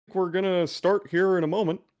we're gonna start here in a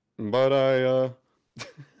moment, but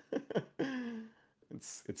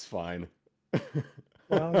it's fine.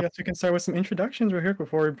 Well, I guess we can start with some introductions right here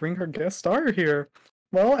before we bring our guest star here.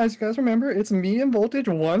 Well, as you guys remember, it's me and Voltage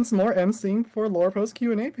once more emceeing for Laura Post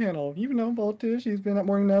Q&A panel. You know Voltage, he's been at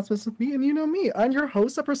morning announcements with me, and you know me. I'm your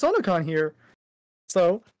host of Personacon here.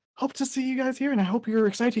 So, hope to see you guys here, and I hope you're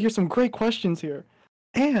excited to hear some great questions here.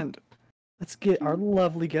 And let's get our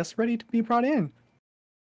lovely guest ready to be brought in.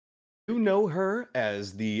 You know her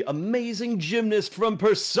as the amazing gymnast from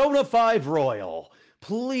Persona 5 Royal.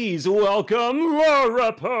 Please welcome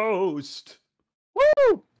Laura Post.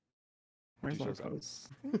 Woo! Where's She Laura shows up. Post?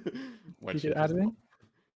 When You she get added in?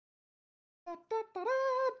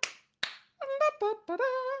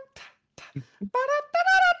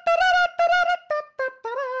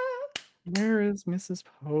 Where is Mrs.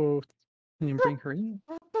 Post? Can you bring her in?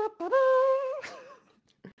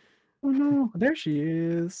 Oh no, there she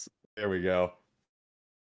is. There we go.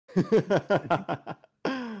 Here I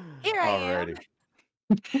Alrighty.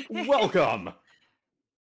 Welcome.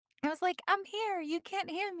 I was like, I'm here. You can't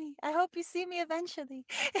hear me. I hope you see me eventually.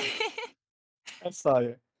 I saw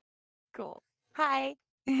you. Cool. Hi.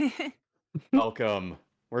 Welcome.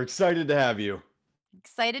 We're excited to have you.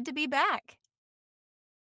 Excited to be back.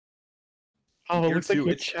 Oh, it Here looks like too,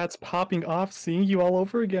 your it's- chat's popping off, seeing you all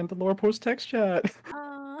over again, the Laura Post text chat.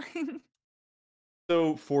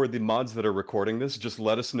 So for the mods that are recording this, just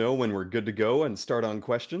let us know when we're good to go and start on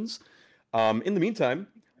questions. In the meantime,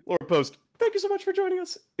 Laura Post, thank you so much for joining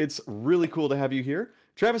us. It's really cool to have you here.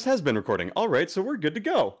 Travis has been recording. All right, so we're good to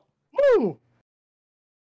go. Woo!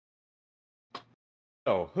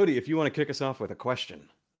 So, Hoodie, if you want to kick us off with a question.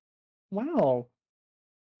 Wow.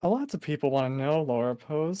 A lot of people want to know, Laura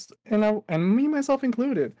Post, and me myself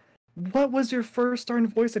included. What was your first start in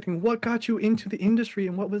voice acting? What got you into the industry,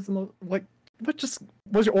 and what was the what just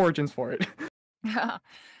was your origins for it?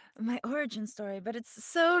 My origin story, but it's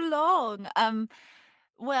so long.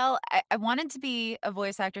 Well, I wanted to be a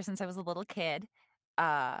voice actor since I was a little kid.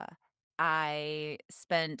 I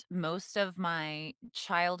spent most of my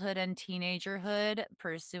childhood and teenagerhood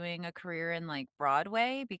pursuing a career in like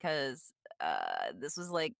Broadway because this was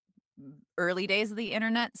like early days of the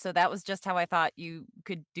internet. So that was just how I thought you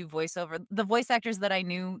could do voiceover. The voice actors that I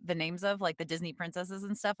knew the names of, like the Disney princesses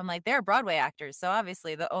and stuff, I'm like, they're Broadway actors. So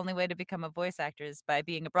obviously the only way to become a voice actor is by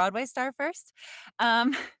being a Broadway star first.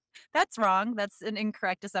 Um, that's wrong. That's an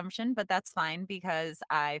incorrect assumption, but that's fine because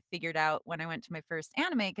I figured out when I went to my first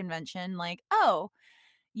anime convention, like, oh,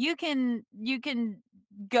 you can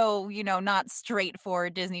go, not straight for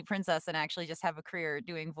Disney princess and actually just have a career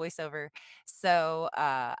doing voiceover. So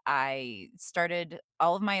I started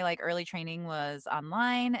all of my like early training was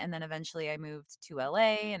online, and then eventually I moved to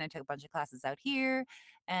LA and I took a bunch of classes out here.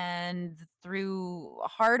 And through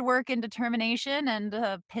hard work and determination and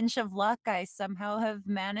a pinch of luck, I somehow have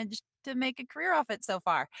managed to make a career off it so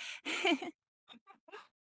far.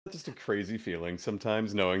 Just a crazy feeling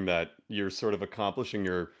sometimes knowing that you're sort of accomplishing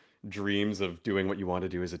your dreams of doing what you want to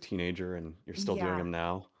do as a teenager and you're still doing Yeah. them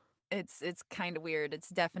now. It's kind of weird. It's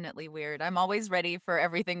definitely weird. I'm always ready for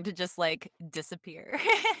everything to just like disappear.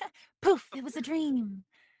 Poof, it was a dream.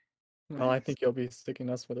 Well, I think you'll be sticking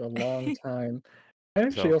us for a long time. I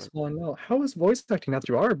actually So, also want to know, how is voice acting, now that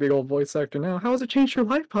you are a big old voice actor now, how has it changed your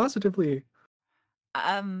life positively?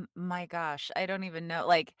 My gosh, I don't even know.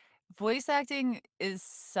 Like voice acting is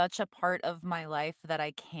such a part of my life that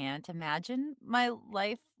I can't imagine my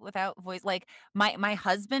life without voice. Like my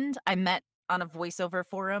husband, I met on a voiceover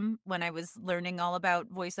forum when I was learning all about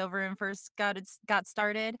voiceover and first got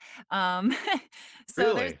started. Um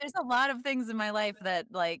so there's really? there's a lot of things in my life that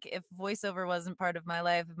like if voiceover wasn't part of my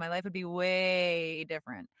life would be way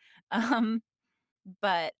different. Um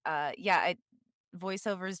but yeah,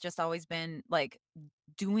 voiceover has just always been like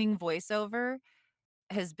doing voiceover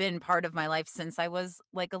has been part of my life since I was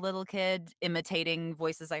like a little kid, imitating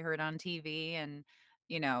voices I heard on TV and,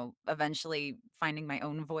 eventually finding my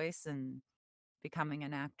own voice and becoming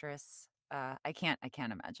an actress. I can't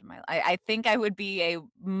imagine I think I would be a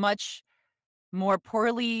much more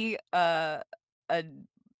poorly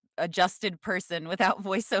adjusted person without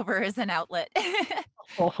voiceover as an outlet.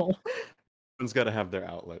 Oh, Everyone's got to have their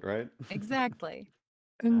outlet, right? Exactly.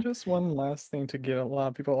 and just one last thing to get a lot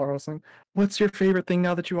of people are asking, what's your favorite thing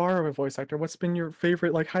now that you are a voice actor? What's been your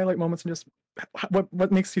favorite like highlight moments, and just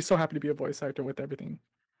what makes you so happy to be a voice actor with everything?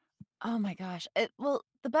 Oh my gosh. Well,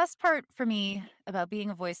 the best part for me about being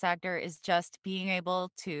a voice actor is just being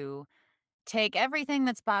able to take everything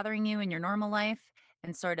that's bothering you in your normal life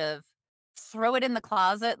and sort of throw it in the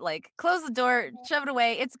closet, like close the door, shove it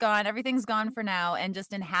away, it's gone, everything's gone for now, and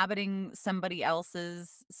just inhabiting somebody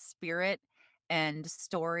else's spirit and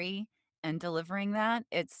story and delivering that.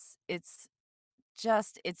 It's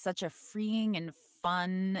such a freeing and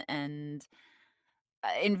fun and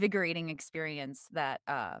invigorating experience that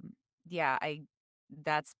yeah, I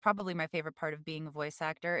that's probably my favorite part of being a voice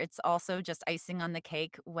actor. It's also just icing on the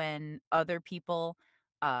cake when other people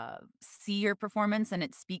see your performance and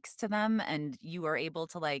it speaks to them and you are able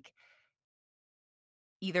to like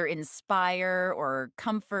either inspire or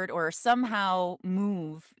comfort or somehow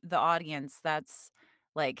move the audience. That's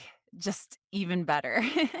like just even better.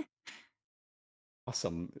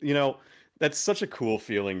 Awesome. That's such a cool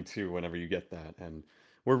feeling too whenever you get that. And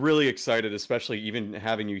we're really excited, especially even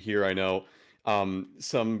having you here. I know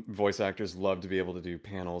some voice actors love to be able to do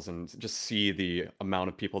panels and just see the amount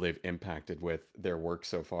of people they've impacted with their work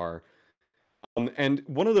so far. And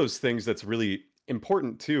one of those things that's really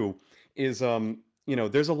important too is,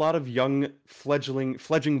 there's a lot of young fledgling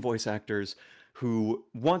voice actors who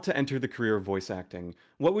want to enter the career of voice acting.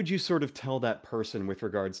 What would you sort of tell that person with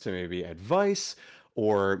regards to maybe advice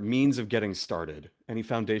or means of getting started? Any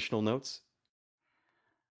foundational notes?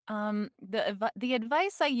 The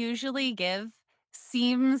advice I usually give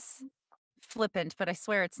seems flippant, but I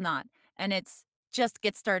swear it's not. And it's just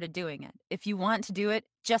get started doing it. If you want to do it,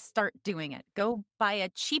 just start doing it. Go buy a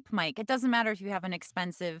cheap mic. It doesn't matter if you have an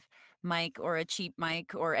expensive mic or a cheap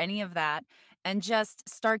mic or any of that, and just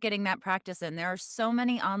start getting that practice in. There are so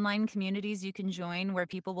many online communities you can join where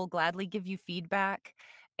people will gladly give you feedback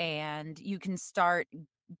and you can start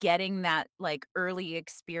getting that like early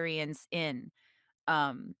experience in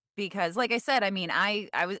because like I said, I mean, I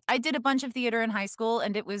did a bunch of theater in high school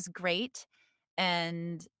and it was great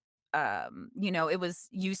and it was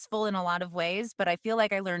useful in a lot of ways, but I feel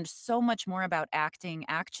like I learned so much more about acting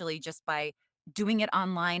actually just by doing it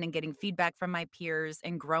online and getting feedback from my peers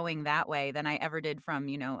and growing that way than I ever did from,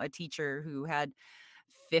 a teacher who had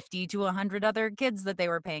 50 to 100 other kids that they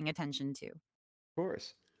were paying attention to. Of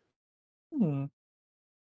course. Hmm.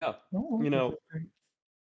 Yeah. Oh, You know, okay.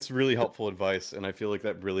 it's really helpful advice, and I feel like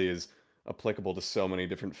that really is applicable to so many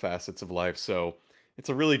different facets of life. So it's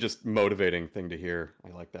a really just motivating thing to hear. I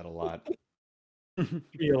like that a lot.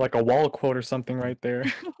 Yeah, like a wall quote or something right there.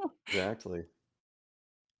 Exactly.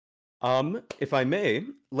 If I may,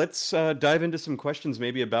 let's dive into some questions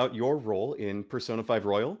maybe about your role in Persona 5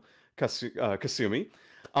 Royal, Kasumi.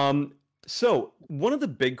 So one of the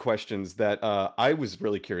big questions that I was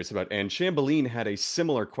really curious about, and Chambeline had a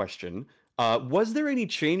similar question. Was there any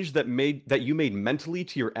change that you made mentally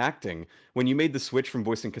to your acting when you made the switch from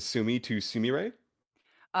voicing Kasumi to Sumire?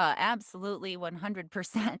 Absolutely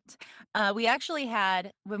 100%. We actually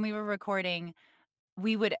had when we were recording,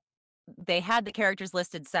 we would they had the characters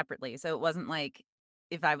listed separately. So it wasn't like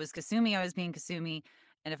if I was Kasumi, I was being Kasumi,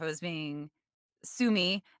 and if I was being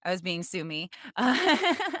Sumi, I was being Sumi.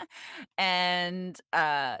 And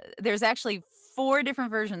there's actually four different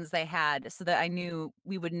versions they had so that I knew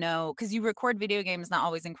we would know because you record video games not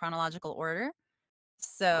always in chronological order. Of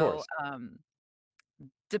So course.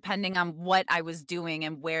 depending on what I was doing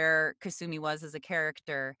and where Kasumi was as a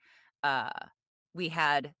character, uh, we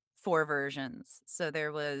had 4 versions. So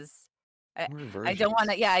there was More I don't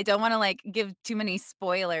wanna versions. yeah, I don't wanna, like, give too many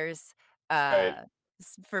spoilers, Right.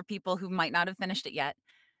 for people who might not have finished it yet.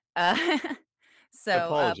 Uh, but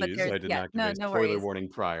Apologies, there's I didn't yeah, no, activate no spoiler worries. warning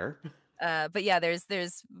prior. But yeah, there's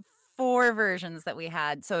 4 versions that we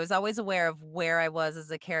had, so I was always aware of where I was as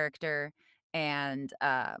a character and,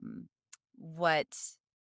 what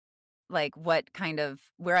what kind of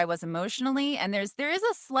where I was emotionally, and there is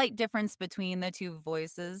a slight difference between the 2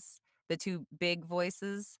 voices, the 2 big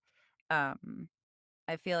voices. Um,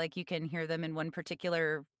 I feel like you can hear them in one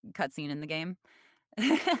particular cutscene in the game,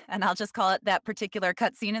 and I'll just call it that particular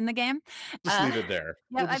cutscene in the game. Just Uh, leave it there.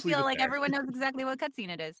 yeah, We'll I just leave feel it like there. everyone knows exactly what cutscene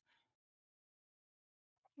it is.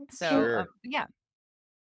 So, So, Sure. yeah.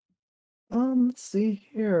 let's see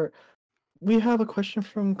here. We have a question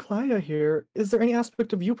from Klaya here. Is there any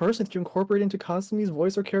aspect of you personally that you incorporate into Kasumi's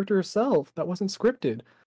voice or character herself that wasn't scripted?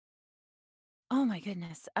 Oh my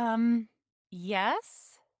goodness.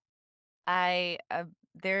 Yes. I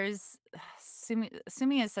there's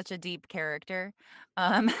Sumi is such a deep character.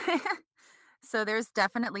 Um, so there's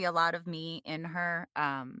definitely a lot of me in her.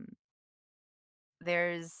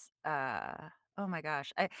 There's oh my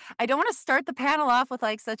gosh. I don't want to start the panel off with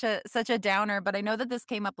like such a downer, but I know that this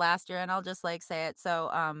came up last year and I'll just like say it. So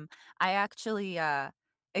I actually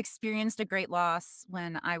experienced a great loss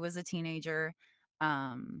when I was a teenager.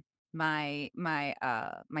 My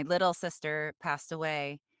little sister passed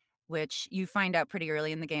away which you find out pretty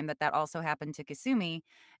early in the game that that also happened to Kasumi.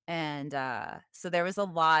 And so there was a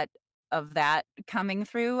lot of that coming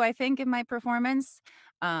through, I think, in my performance.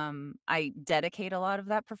 I dedicate a lot of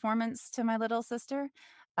that performance to my little sister.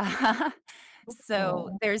 So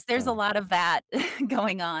Oh, there's a lot of that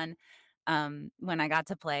going on when I got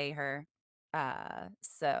to play her.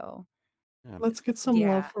 So Yeah. let's get some love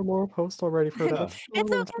yeah. for Laura Post already for that. Yeah. That's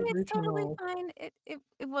It's so okay, it's great to totally know. fine. It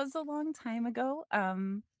was a long time ago.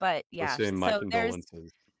 But We're yeah, saying my so there's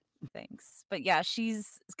condolences. thanks. But yeah,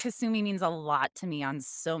 she's Kasumi means a lot to me on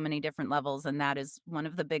so many different levels, and that is one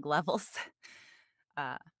of the big levels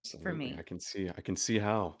uh for Absolutely. me. I can see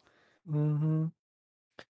how. Mm-hmm.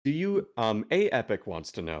 Do you A Epic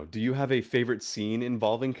wants to know, do you have a favorite scene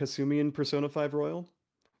involving Kasumi in Persona 5 Royal?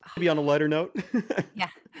 Maybe on a lighter note? Yeah.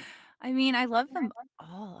 I mean, I love them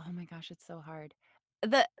all. Oh my gosh, it's so hard.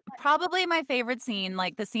 The Probably my favorite scene,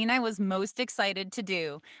 like the scene I was most excited to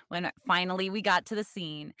do when finally we got to the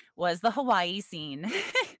scene was the Hawaii scene. Oh,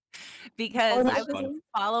 Because That I was was fun.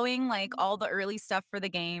 following like all the early stuff for the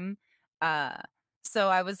game. Uh so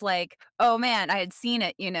I was like, oh man, I had seen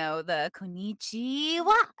it, the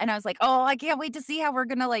konnichiwa. And I was like, oh, I can't wait to see how we're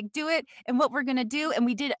gonna like do it and what we're gonna do. And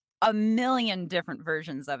we did a million different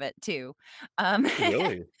versions of it too. Um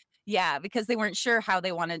Really? Yeah, because they weren't sure how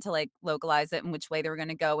they wanted to, like, localize it and which way they were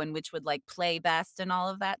gonna go and which would, like, play best and all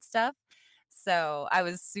of that stuff. So, I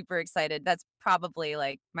was super excited. That's probably,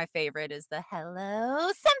 like, my favorite is the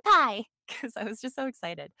 "Hello, senpai," because I was just so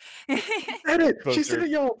excited. said it! She Suppose said they're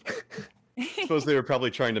it, y'all! suppose they were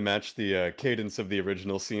probably trying to match the cadence of the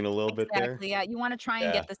original scene a little bit there. Exactly, yeah, you wanna try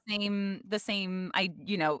and Yeah. get the same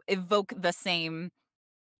evoke the same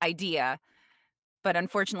idea, but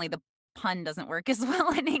unfortunately, the pun doesn't work as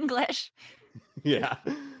well in English. Yeah.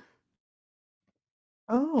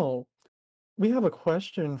 Oh, we have a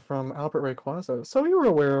question from Albert Rayquaza. So you were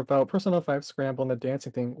aware about Persona 5 Scramble and the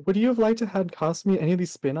dancing thing. Would you have liked to had Kasumi any of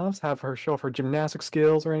these spin-offs have her show off her gymnastic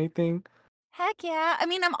skills or anything? Heck yeah. I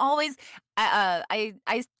mean, I'm always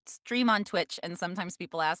I stream on Twitch and sometimes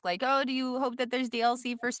people ask like, "Oh, do you hope that there's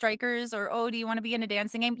DLC for Strikers?" or "Oh, do you want to be in a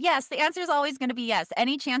dancing game?" Yes, the answer is always going to be yes.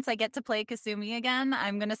 Any chance I get to play Kasumi again,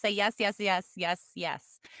 I'm going to say yes, yes, yes, yes,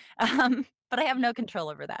 yes. But I have no control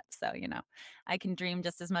over that, so, I can dream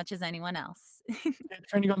just as much as anyone else. Get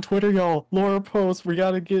trending on Twitter, y'all. Laura posts, we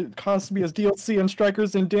gotta get Kasumi as DLC and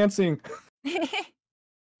Strikers and dancing.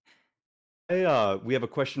 We have a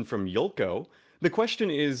question from Yulko. The question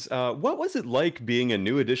is, what was it like being a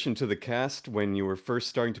new addition to the cast when you were first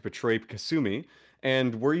starting to portray Kasumi,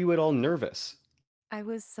 and were you at all nervous? I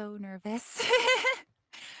was so nervous.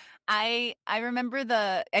 I remember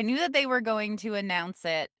I knew that they were going to announce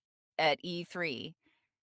it at E3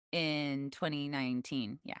 in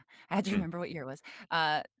 2019. Yeah. I had to Hmm. remember what year it was.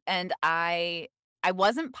 And I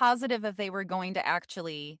wasn't positive if they were going to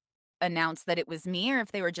actually announce that it was me or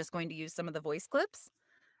if they were just going to use some of the voice clips.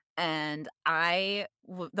 And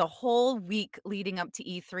the whole week leading up to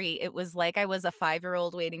E3, it was like I was a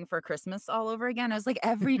 5-year-old waiting for Christmas all over again. I was like,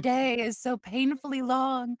 every day is so painfully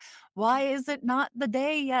long. Why is it not the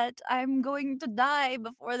day yet? I'm going to die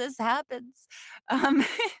before this happens. Um,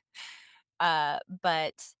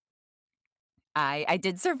 but I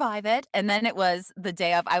did survive it, and then it was the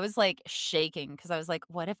day of I was, like, shaking because I was like,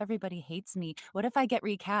 "What if everybody hates me? What if I get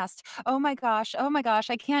recast? Oh my gosh, I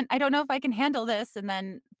don't know if I can handle this," and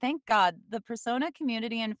then, thank God, the Persona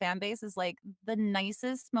community and fan base is, like, the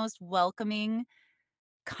nicest, most welcoming,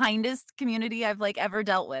 kindest community I've, like, ever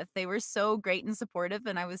dealt with. They were so great and supportive,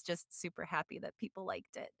 and I was just super happy that people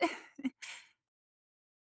liked it.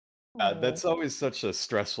 Oh, That's always such a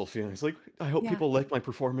stressful feeling. It's like, I hope Yeah. people like my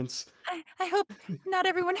performance. I hope not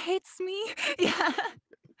everyone hates me. Yeah.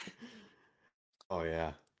 Oh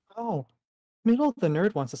yeah. oh. Middle the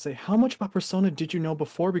Nerd wants to say, how much about Persona did you know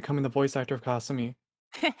before becoming the voice actor of Kasumi?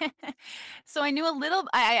 So I knew a little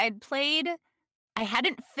I'd played I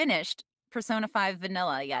hadn't finished Persona 5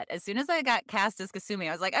 Vanilla yet. As soon as I got cast as Kasumi,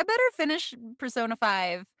 I was like, "I better finish Persona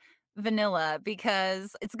 5 Vanilla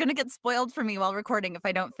because it's gonna get spoiled for me while recording if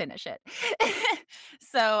I don't finish it."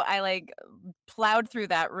 So I, like, plowed through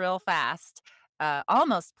that real fast,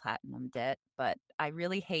 almost platinumed it, but I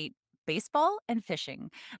really hate baseball and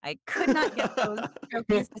fishing. I could not get those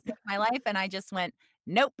trophies to save my life, and I just went,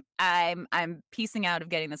 "Nope, I'm piecing out of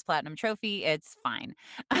getting this platinum trophy, it's fine."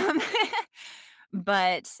 Um,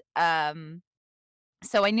 but,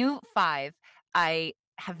 so I knew 5. I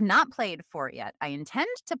have not played 4 yet. I intend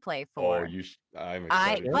to play Oh, 4. I'm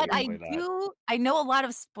I excited for but you to I play that. do I know a lot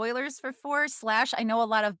of spoilers for 4 slash I know a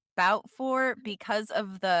lot about 4 because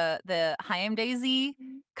of the Hayam Daisy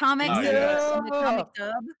comics Ah, in the yes. in the comic Yeah!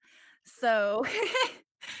 dub. So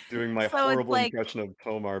Doing my So it's horrible like, impression of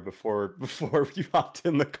Tomar before you hopped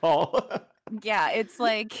in the call. yeah, it's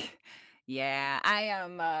like, yeah, I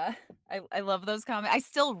am. I love those comics. I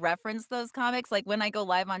still reference those comics. Like when I go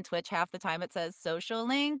live on Twitch, half the time it says "Social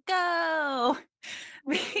Link Go"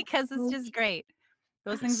 because it's just great.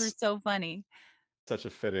 Those things are so funny. Such a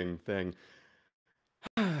fitting thing.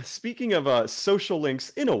 Speaking of social links,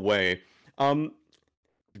 in a way, um,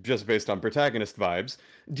 just based on protagonist vibes,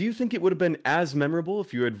 do you think it would have been as memorable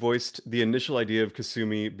if you had voiced the initial idea of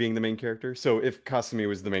Kasumi being the main character? So if Kasumi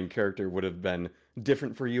was the main character, would have been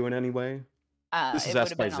different for you in any way? This is It would asked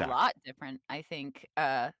have by been a Zach. lot different, I think.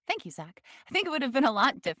 Thank you, Zach. I think it would have been a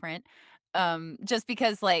lot different. Just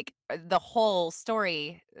because like the whole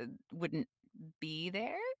story wouldn't be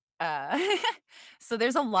there. Uh, so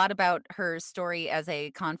there's a lot about her story as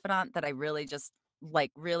a confidant that I really just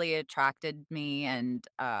like really attracted me and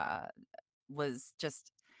was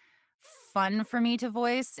just fun for me to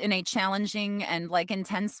voice in a challenging and like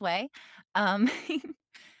intense way. Um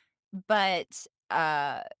but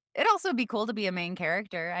uh it'd also be cool to be a main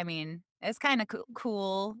character. I mean, it's kind of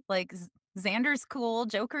cool. Like Xander's cool,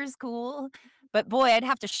 Joker's cool. But boy, I'd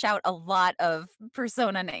have to shout a lot of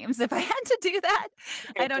persona names if I had to do that.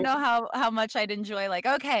 I don't know how much I'd enjoy like,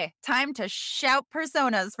 okay, time to shout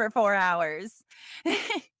personas for 4 hours.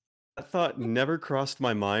 That thought never crossed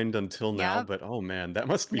my mind until now, Yep. but oh man, that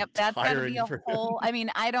must be Yep, that's gotta be tiring a for him. whole I mean,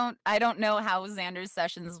 I don't know how Xander's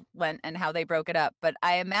sessions went and how they broke it up, but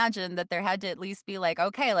I imagine that there had to at least be like,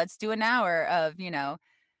 "Okay, let's do an hour of,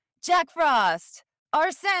 Jack Frost,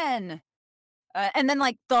 Arsene," and then,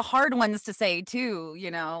 like, the hard ones to say too,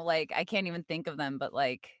 like, I can't even think of them, but,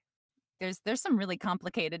 like, there's some really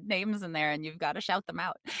complicated names in there, and you've gotta shout them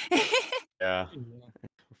out. Yeah, Yeah.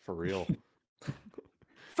 for real.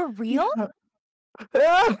 For real?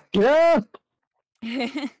 Yeah. Yeah.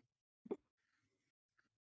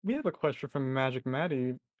 We have a question from Magic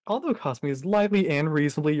Maddie. Although Cosme is likely and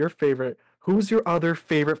reasonably your favorite, who's your other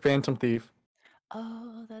favorite Phantom Thief?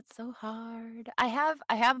 Oh, that's so hard. I have,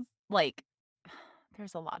 like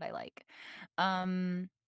there's a lot I like. Um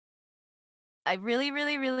I really,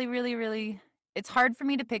 really, really, really, really it's hard for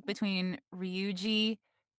me to pick between Ryuji,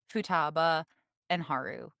 Futaba, and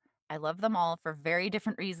Haru. I love them all for very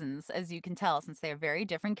different reasons, as you can tell, since they are very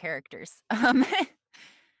different characters.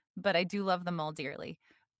 But I do love them all dearly.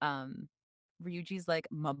 Um, Ryuji's like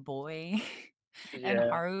my boy, and Yeah.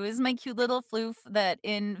 Haru is my cute little floof that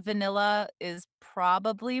in vanilla is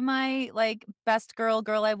probably my like best girl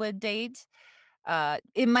I would date.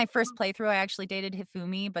 In my first playthrough, I actually dated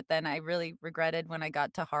Hifumi, but then I really regretted when I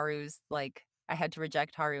got to Haru's, like, I had to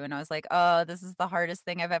reject Haru, and I was like, "Oh, this is the hardest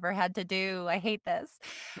thing I've ever had to do. I hate this."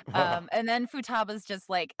 Wow. And then Futaba's just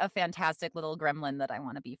like a fantastic little gremlin that I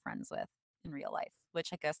want to be friends with in real life, which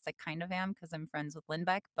I guess I kind of am because I'm friends with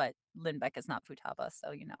Lindbeck, but Lindbeck is not Futaba,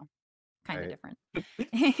 so kind of Right. different.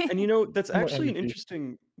 And What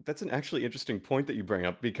MVP? that's an actually interesting point that you bring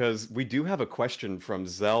up because we do have a question from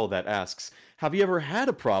Zell that asks, have you ever had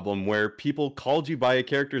a problem where people called you by a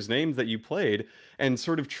character's name that you played and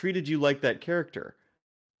sort of treated you like that character?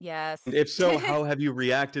 Yes. And if so, how have you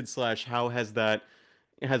reacted slash how has that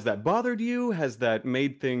bothered you? Has that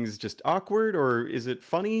made things just awkward or is it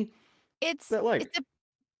funny? What's It's that it like?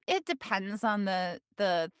 It depends on the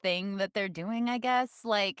thing that they're doing, I guess.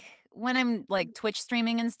 Like, when I'm, like, Twitch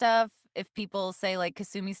streaming and stuff, if people say, like,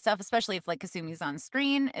 Kasumi stuff, especially if, like, Kasumi's on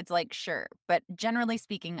screen, it's like, sure. But generally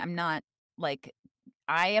speaking, like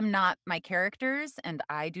I am not my characters, and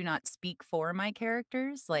I do not speak for my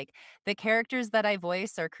characters. Like, the characters that I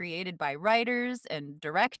voice are created by writers and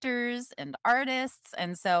directors and artists,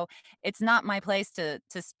 and so it's not my place to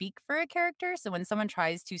speak for a character. So when someone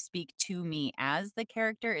tries to speak to me as the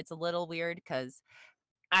character, it's a little weird because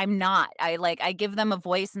I'm not. I give them a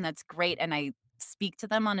voice, and that's great, and I speak to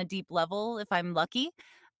them on a deep level if I'm lucky,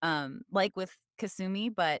 like with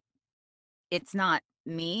Kasumi, but it's not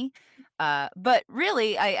me. But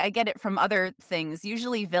really, I get it from other things,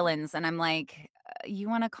 usually villains, and I'm like, you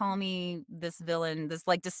want to call me this villain, this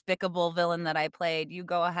like despicable villain that I played? You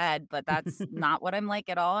go ahead, but that's not what I'm like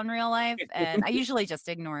at all in real life, and I usually just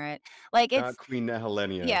ignore it. Like Not it's Queen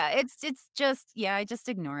Nehelenia. yeah, it's just yeah, I just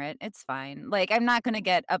ignore it. It's fine. Like I'm not gonna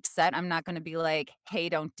get upset. I'm not gonna be like, hey,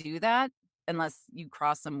 don't do that. Unless you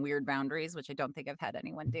cross some weird boundaries, which I don't think I've had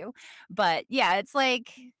anyone do. But yeah, it's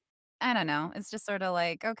like I don't know. It's just sort of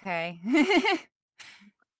like, okay.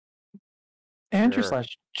 Andrew Sure.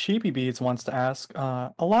 slash Cheapy Beads wants to ask,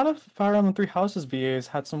 a lot of Fire Emblem Three Houses VAs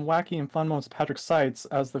had some wacky and fun moments with Patrick Seitz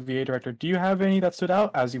as the VA director. Do you have any that stood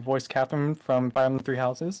out as you voiced Catherine from Fire Emblem Three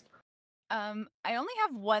Houses? I only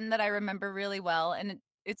have one that I remember really well, and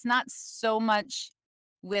it's not so much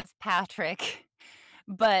with Patrick,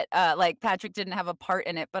 but like Patrick didn't have a part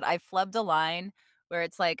in it, but I flubbed a line where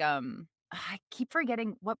it's like I keep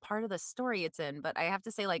forgetting what part of the story it's in, but I have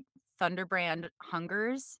to say like Thunderbrand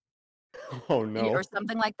hungers Oh no. or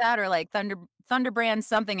something like that, or like Thunderbrand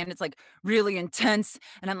something, and it's like really intense,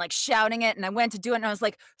 and I'm like shouting it, and I went to do it, and I was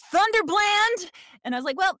like Thunderbland, and I was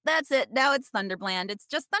like, well, that's it. Now it's Thunderbland. It's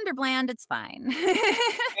just Thunderbland. It's fine.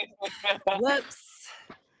 Whoops.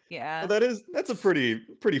 Yeah. Well, that's a pretty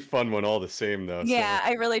fun one all the same though. Yeah, So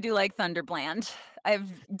I really do like Thunderbland. I've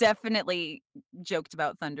definitely joked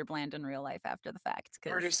about Thunderbland in real life after the fact.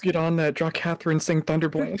 Artists get on that. Draw Catherine sing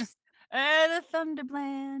Thunderblade. The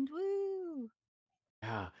Thunderbland, woo!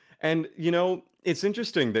 yeah. And it's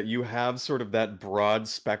interesting that you have sort of that broad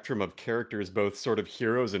spectrum of characters, both sort of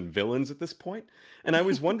heroes and villains at this point. And I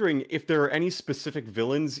was wondering if there are any specific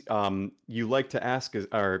villains you like to ask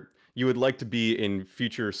or you would like to be in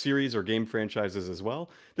future series or game franchises as well.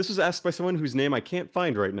 This was asked by someone whose name I can't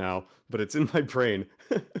find right now, but it's in my brain.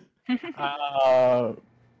 Video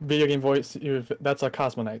game voice. That's a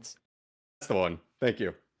Cosmonites. That's the one. Thank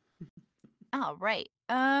you. All right.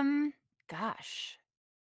 Gosh.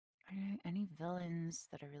 Are there any villains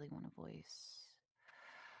that I really want to voice?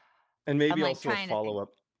 And maybe like, also a trying to think. follow-up.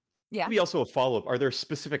 Yeah. Maybe also a follow-up. Are there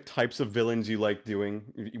specific types of villains you like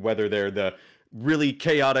doing? Whether they're the really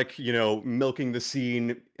chaotic, milking the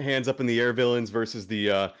scene, hands up in the air villains versus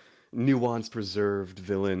the nuanced, reserved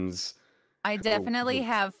villains. I definitely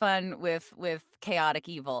have fun with chaotic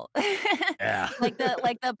evil. Yeah. like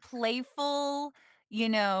the playful,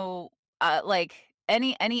 like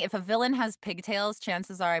any if a villain has pigtails,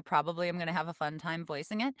 chances are I probably am gonna have a fun time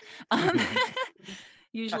voicing it.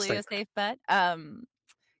 Usually a safe bet.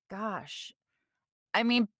 Gosh. I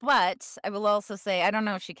mean, but I will also say I don't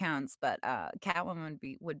know if she counts, but Catwoman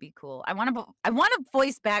would be cool. I want to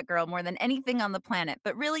voice Batgirl more than anything on the planet,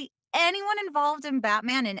 but really anyone involved in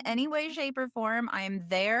Batman in any way, shape, or form, I am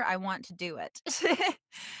there. I want to do it.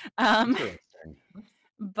 Interesting.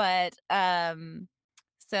 But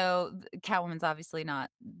so Catwoman's obviously not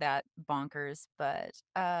that bonkers, but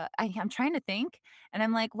I'm trying to think, and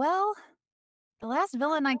I'm like, well, the last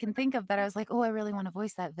villain I can think of that I was like, oh, I really want to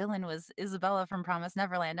voice that villain was Isabella from Promise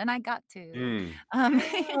Neverland, and I got to. Good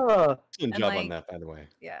job on like, that, by the way.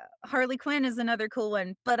 Yeah, Harley Quinn is another cool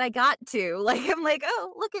one, but I got to. Like, I'm like,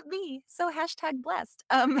 oh, look at me, so #blessed.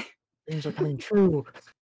 Things are coming true.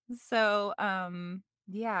 So,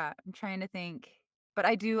 yeah, I'm trying to think, but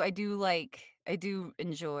I do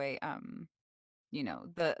enjoy,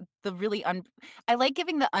 the really I like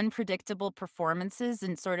giving the unpredictable performances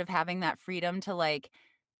and sort of having that freedom to like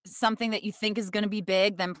something that you think is going to be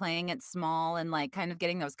big, then playing it small and like kind of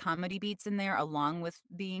getting those comedy beats in there along with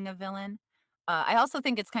being a villain. I also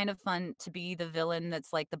think it's kind of fun to be the villain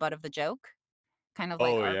that's like the butt of the joke, kind of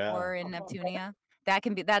like Oh yeah. Arcor in Neptunia.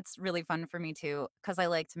 That's really fun for me too, because I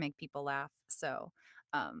like to make people laugh. So,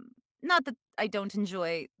 not that I don't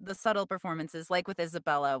enjoy the subtle performances, like with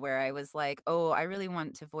Isabella, where I was like, oh, I really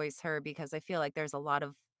want to voice her because I feel like there's a lot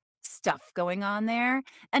of stuff going on there.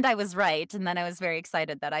 And I was right. And then I was very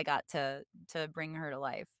excited that I got to bring her to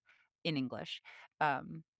life in English.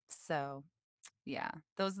 So yeah,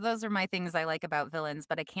 those are my things I like about villains,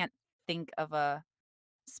 but I can't think of a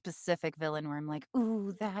specific villain where I'm like,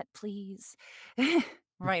 ooh, that please.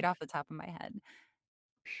 Right off the top of my head.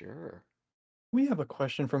 Sure. We have a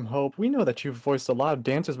question from Hope. We know that you've voiced a lot of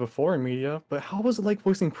dancers before in media, but how was it like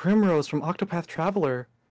voicing Primrose from Octopath Traveler?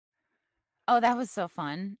 Oh, that was so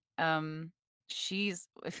fun. She's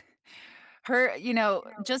her,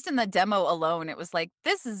 just in the demo alone, it was like,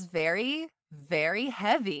 this is very, very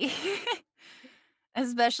heavy.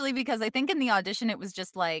 Especially because I think in the audition it was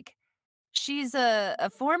just like, she's a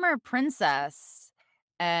former princess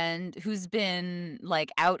and who's been like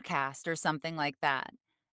outcast or something like that.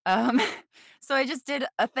 So I just did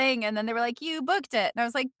a thing and then they were like, you booked it. And I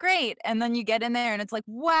was like, great. And then you get in there and it's like,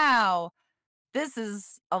 wow, this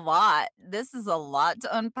is a lot. This is a lot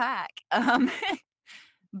to unpack.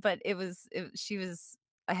 But I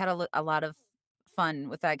had a lot of fun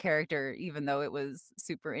with that character, even though it was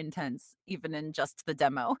super intense, even in just the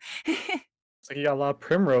demo. It's like you got a lot of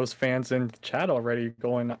Primrose fans in the chat already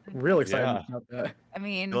going real excited Yeah. about that. I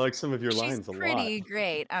mean, I like some of your she's lines a lot. pretty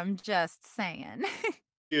great. I'm just saying.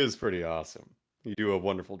 She is pretty awesome. You do a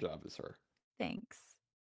wonderful job as her. Thanks.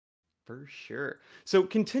 For sure. So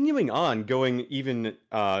continuing on, going even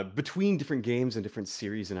between different games and different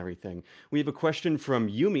series and everything, we have a question from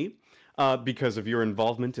Yumi because of your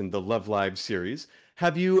involvement in the Love Live series.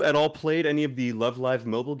 Have you at all played any of the Love Live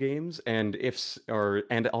mobile games? And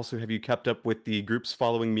and also have you kept up with the groups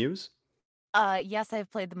following Muse? Yes, I've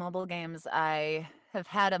played the mobile games. I have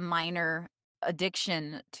had a minor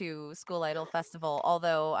addiction to School Idol Festival,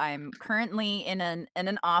 although I'm currently in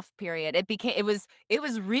an off period. It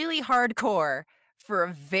was really hardcore for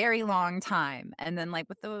a very long time, and then like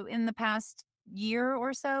in the past year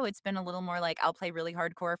or so, it's been a little more like I'll play really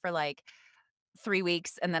hardcore for like 3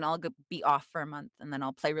 weeks, and then I'll be off for a month, and then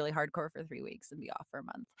I'll play really hardcore for 3 weeks and be off for a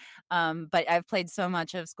month. But I've played so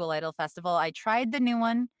much of School Idol Festival. I tried the new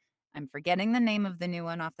one. I'm forgetting the name of the new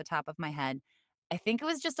one off the top of my head. I think it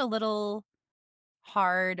was just a little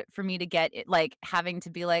hard for me to get it, like having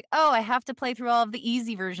to be like, oh, I have to play through all of the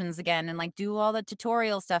easy versions again and like do all the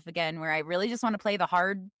tutorial stuff again, where I really just want to play the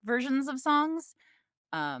hard versions of songs.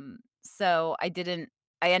 So I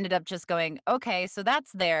ended up just going, okay, so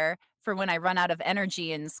that's there for when I run out of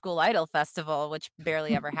energy in School Idol Festival, which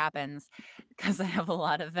barely ever happens because I have a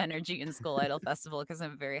lot of energy in School Idol Festival because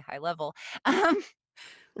I'm very high level.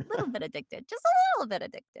 A little bit addicted, just a little bit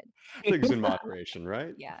addicted. Things in moderation,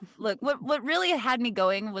 right? Yeah. Look, what really had me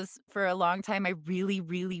going was for a long time, I really,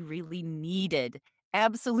 really, really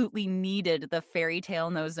absolutely needed the Fairy Tale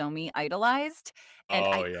Nozomi idolized. And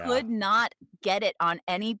Oh I yeah. could not get it on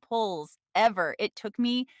any pulls ever. It took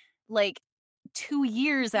me like 2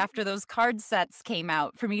 years after those card sets came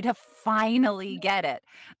out for me to finally get it.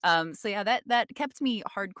 So yeah, that kept me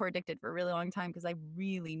hardcore addicted for a really long time because I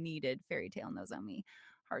really needed Fairy Tale Nozomi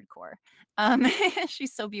hardcore.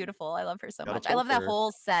 She's so beautiful. I love her so Gotta much. I pull love for that her.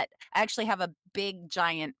 whole set. I actually have a big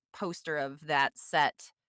giant poster of that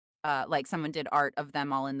set. Like someone did art of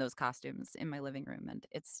them all in those costumes in my living room, and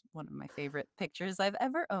it's one of my favorite pictures I've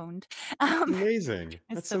ever owned. Amazing. It's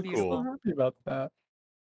That's so so beautiful. So cool. happy about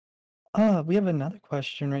that. We have another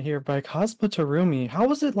question right here by Cosmo Tarumi. How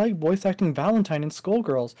was it like voice acting Valentine in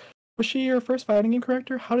Skullgirls? Was she your first fighting game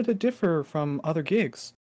character? How did it differ from other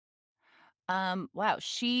gigs? Wow,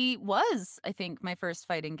 she was, I think, my first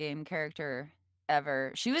fighting game character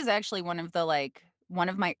ever. She was actually one of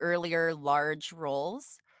my earlier large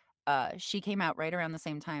roles. She came out right around the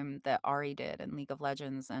same time that Ari did in League of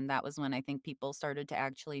Legends, and that was when I think people started to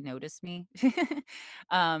actually notice me.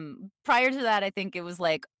 Prior to that, I think it was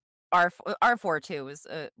like R4 too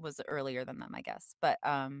was earlier than them, I guess. But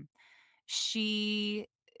she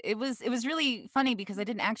it was really funny because I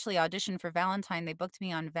didn't actually audition for Valentine. They booked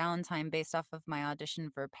me on Valentine based off of my audition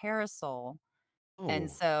for Parasol. And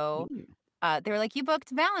Oh. so Mm. they were like, you booked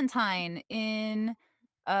Valentine in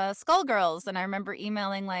Skullgirls. And I remember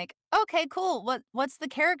emailing like, okay, cool. What's the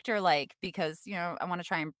character like? Because, you know, I want to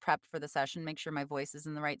try and prep for the session, make sure my voice is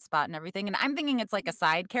in the right spot and everything. And I'm thinking it's like a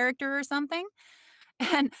side character or something.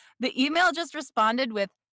 And the email just responded with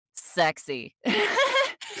sexy.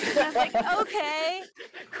 And I was like, okay,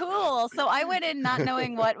 cool. So I went in not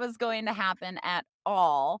knowing what was going to happen at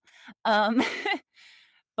all. Um,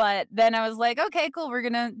 but then I was like, okay, cool. We're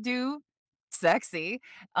going to do sexy.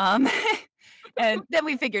 Um, and then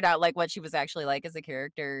we figured out like what she was actually like as a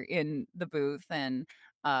character in the booth. And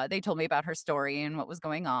they told me about her story and what was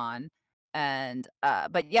going on. And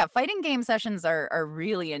but yeah, fighting game sessions are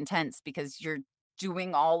really intense because you're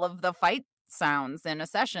doing all of the fight sounds in a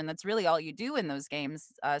session. That's really all you do in those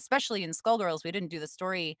games, especially in Skullgirls. We didn't do the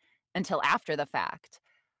story until after the fact.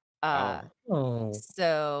 Uh, Wow. Oh,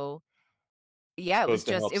 so yeah, Supposed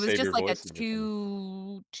to help it was save just your like a voice and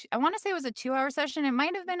everything. I want to say it was a 2-hour session. It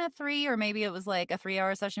might have been a 3, or maybe it was like a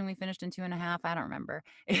 3-hour session we finished in 2.5. I don't remember.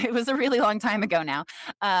 It was a really long time ago now.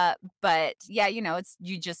 But yeah, you know, it's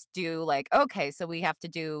you just do like, okay, so we have to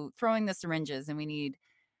do throwing the syringes, and we need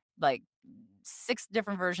like 6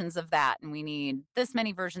 different versions of that, and we need this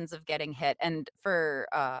many versions of getting hit. And for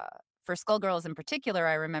Skullgirls in particular,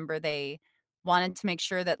 I remember they wanted to make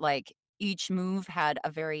sure that like each move had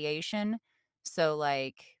a variation. So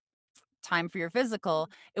like time for your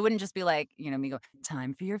physical, it wouldn't just be like, you know, me go,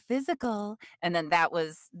 time for your physical. And then that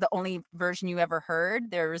was the only version you ever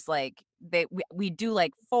heard. There was like, we do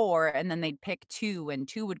like 4, and then they'd pick 2, and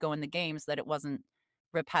 2 would go in the game so that it wasn't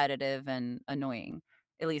repetitive and annoying,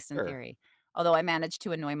 at least in Sure. theory. Although I managed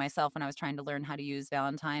to annoy myself when I was trying to learn how to use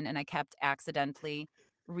Valentine, and I kept accidentally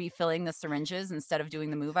refilling the syringes instead of doing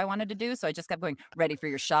the move I wanted to do. So I just kept going, ready for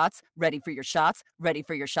your shots, ready for your shots, ready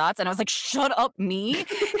for your shots. And I was like, shut up, me.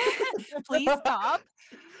 Please stop.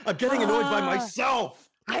 I'm getting annoyed by Ah, myself.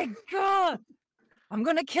 God, I'm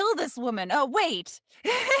gonna kill this woman. Oh, wait.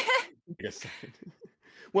 Yes.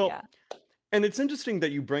 Well, Yeah. and it's interesting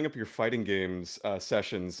that you bring up your fighting games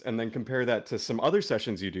sessions and then compare that to some other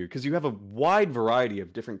sessions you do, because you have a wide variety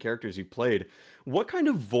of different characters you've played. What kind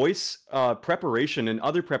of voice preparation and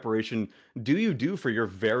other preparation do you do for your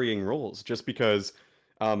varying roles? Just because,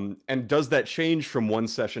 and does that change from one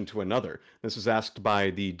session to another? This was asked by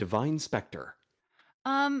the Divine Spectre.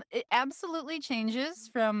 It absolutely changes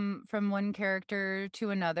from one character to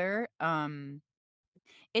another.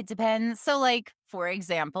 It depends. So, like, for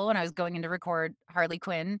example, when I was going in to record Harley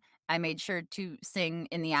Quinn, I made sure to sing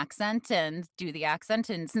in the accent and do the accent.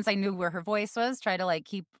 And since I knew where her voice was, try to like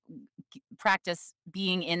practice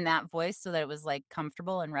being in that voice so that it was like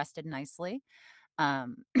comfortable and rested nicely.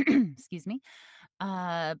 Excuse me.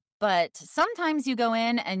 But sometimes you go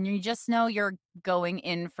in and you just know you're going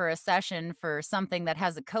in for a session for something that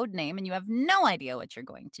has a code name and you have no idea what you're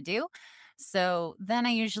going to do. So then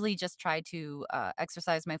I usually just try to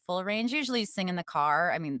exercise my full range, usually sing in the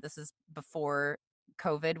car. I mean, this is before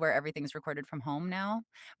COVID where everything's recorded from home now.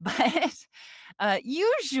 But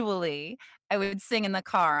usually I would sing in the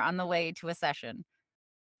car on the way to a session.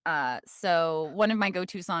 So one of my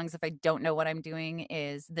go-to songs if I don't know what I'm doing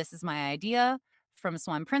is This Is My Idea from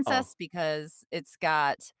Swan Oh, Princess because it's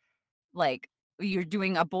got like you're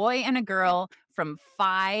doing a boy and a girl from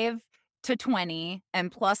 5 to 20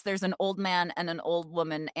 and plus there's an old man and an old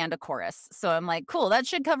woman and a chorus. So I'm like, cool, that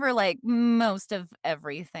should cover like most of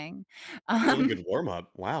everything. really Um good warm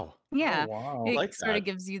up. Wow, Oh yeah, wow. it like sort that. of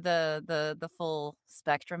gives you the full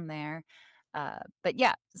spectrum there. But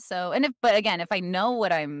yeah, so and if but again, if I know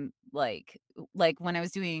what I'm like when I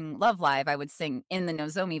was doing Love Live, I would sing in the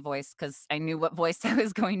Nozomi voice because I knew what voice I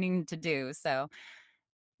was going to do. So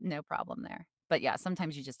no problem there. But yeah,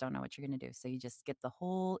 sometimes you just don't know what you're gonna do. So you just get the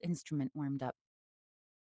whole instrument warmed up.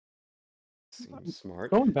 Seems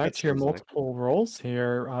smart. Going back That to your sounds like. multiple roles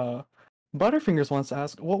here, Butterfingers wants to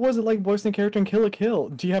ask, what was it like voicing a character in Kill la Kill?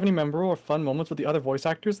 Do you have any memorable or fun moments with the other voice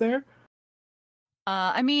actors there?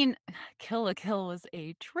 I mean, Kill la Kill was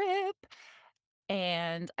a trip.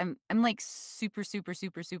 And I'm like super, super,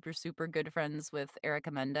 super, super, super good friends with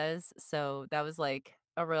Erica Mendez. So that was like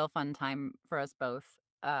a real fun time for us both.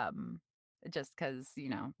 Just because, you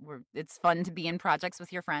know, it's fun to be in projects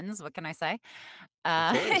with your friends. What can I say? Of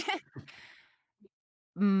Uh course.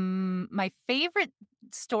 my favorite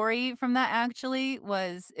story from that actually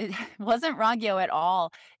was it wasn't Ragyo at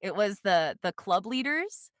all. It was the club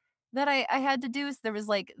leaders that I had to do. So there was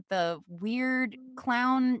like the weird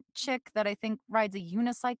clown chick that I think rides a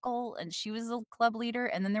unicycle and she was a club leader.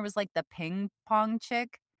 And then there was like the ping pong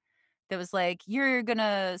chick that was like, you're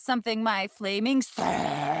gonna something my flaming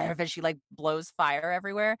serve and she like blows fire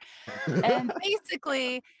everywhere. And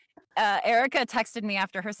basically Erica texted me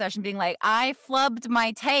after her session being like, I flubbed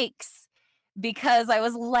my takes because I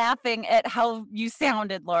was laughing at how you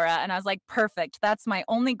sounded, Laura. And I was like, perfect. That's my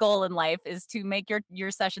only goal in life is to make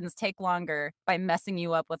your sessions take longer by messing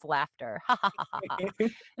you up with laughter. Ha ha ha ha ha.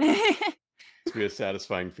 Must be a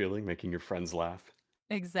satisfying feeling making your friends laugh.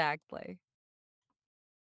 Exactly.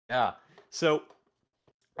 Yeah. So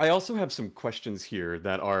I also have some questions here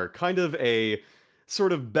that are kind of a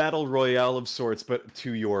sort of battle royale of sorts, but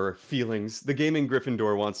to your feelings. The Gaming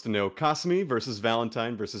Gryffindor wants to know Kasumi versus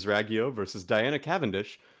Valentine versus Raggio versus Diana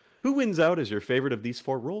Cavendish. Who wins out as your favorite of these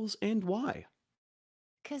four roles and why?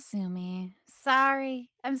 Kasumi. Sorry.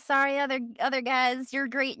 I'm sorry, other guys. You're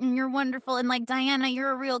great and you're wonderful. And like Diana,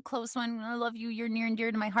 you're a real close one. I love you. You're near and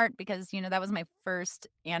dear to my heart because, you know, that was my first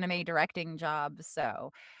anime directing job.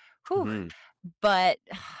 So whew. Hmm. But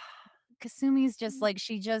Kasumi's just like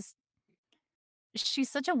she's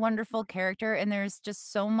such a wonderful character and there's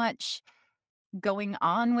just so much going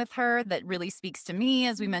on with her that really speaks to me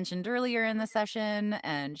as we mentioned earlier in the session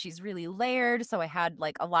and she's really layered so I had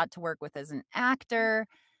like a lot to work with as an actor.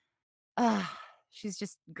 She's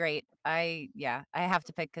just great. I have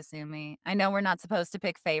to pick Kasumi. I know we're not supposed to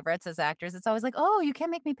pick favorites as actors. It's always like, "Oh, you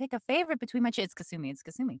can't make me pick a favorite between my It's Kasumi, it's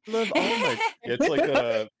Kasumi." Love all my. It's like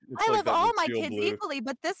it's I like love that all my Lucio kids Blue. equally,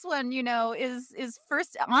 but this one, you know, is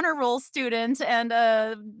first honor roll student and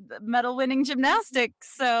medal winning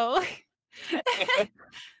gymnastics. So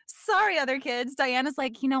sorry, other kids. Diana's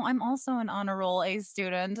like, you know, I'm also an honor roll A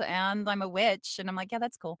student and I'm a witch. And I'm like, yeah,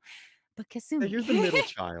 that's cool. But Yeah, Kasumi. you're the middle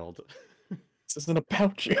child. This isn't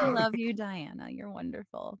about you. I love you, Diana. You're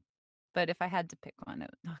wonderful. But if I had to pick one,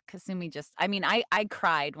 Kasumi just I mean, I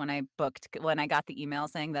cried when I got the email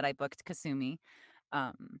saying that I booked Kasumi.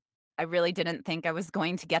 Um, I really didn't think I was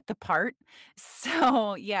going to get the part.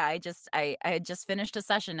 So, yeah, I had just finished a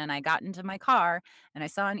session and I got into my car and I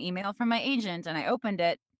saw an email from my agent and I opened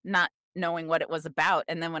it not knowing what it was about.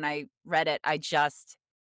 And then when I read it, I just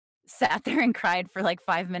sat there and cried for like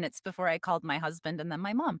 5 minutes before I called my husband and then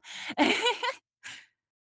my mom. That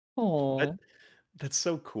Oh, that's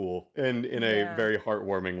so cool and in a Yeah. very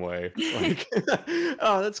heartwarming way. Like,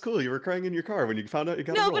 oh, that's cool. You were crying in your car when you found out you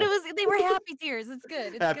got a No, but role. they were happy tears. It's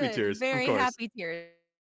good. It's Happy good. tears, of Very course, happy tears.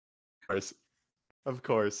 of course, of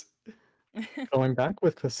course. Going back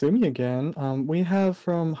with Kasumi again, we have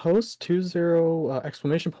from host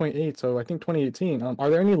 20!8, so I think 2018. Are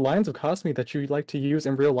there any lines of Kasumi that you like to use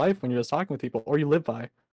in real life when you're just talking with people, or you live by?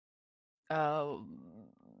 Oh,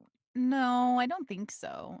 no, I don't think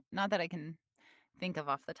so. Not that I can think of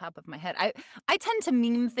off the top of my head. I tend to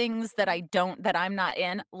meme things that I'm not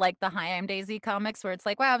in, like the Hi, I'm Daisy comics, where it's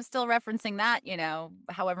like, wow, I'm still referencing that,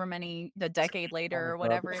 however many a decade later or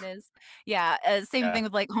whatever it is. Yeah, same thing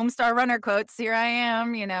with like Homestar Runner quotes. Here I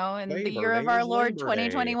am, in the Labor year of Day our is Lord Labor Day.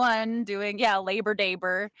 2021, doing Labor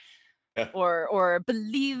Dayber, Yeah. or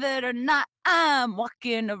believe it or not, I'm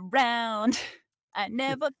walking around. I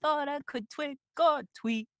never thought I could twig or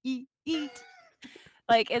tweet.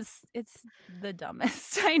 Like it's the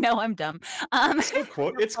dumbest. I know I'm dumb. So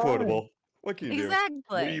it's quotable. What can you do?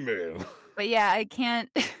 Exactly. Email. But yeah, I can't.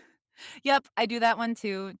 Yep, I do that one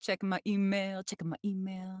too. Checking my email.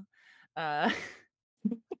 Uh,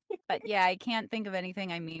 but yeah, I can't think of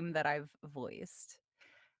anything I meme that I've voiced,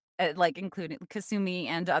 like including Kasumi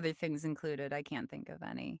and other things included. I can't think of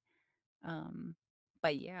any.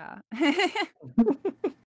 But yeah.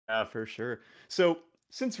 Yeah, for sure. So,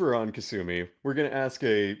 since we're on Kasumi, we're going to ask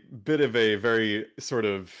a bit of a very sort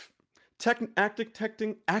of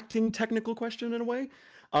acting technical question in a way,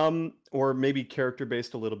 or maybe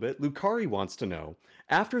character-based a little bit. Lucari wants to know,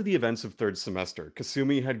 after the events of third semester,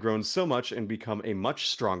 Kasumi had grown so much and become a much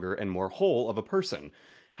stronger and more whole of a person.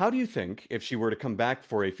 How do you think, if she were to come back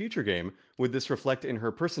for a future game, would this reflect in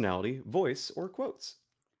her personality, voice, or quotes?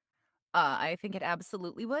 I think it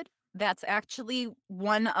absolutely would. That's actually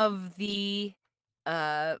one of the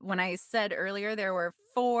when I said earlier there were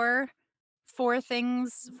four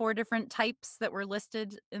different types that were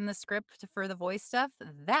listed in the script for the voice stuff.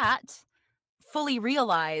 That fully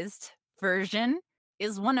realized version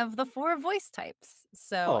is one of the four voice types.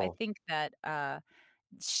 So I Oh, think that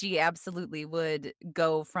she absolutely would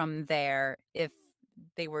go from there if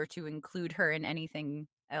they were to include her in anything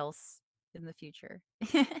else in the future.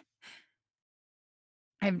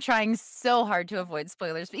 I'm trying so hard to avoid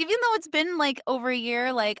spoilers, but even though it's been like over a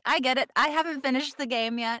year, like I get it. I haven't finished the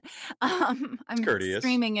game yet. it's I'm courteous.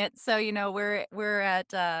 streaming it, so we're at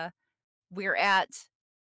the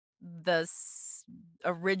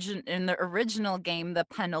in the original game, the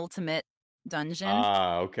penultimate dungeon,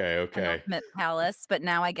 Ah, okay. penultimate palace, but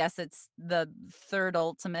now I guess it's the third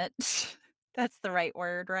ultimate. That's the right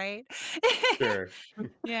word, right? Sure.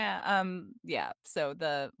 Yeah, so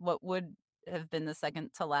what would have been the second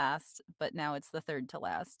to last, but now it's the third to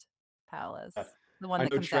last palace, the one I that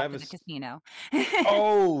know comes after the Travis. casino.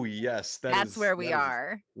 Oh, yes, That's where we that is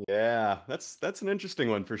are. yeah, that's an interesting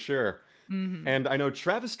one for sure. Mhm. And I know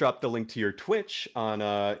Travis dropped the link to your Twitch on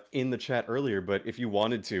in the chat earlier, but if you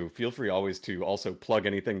wanted to, feel free always to also plug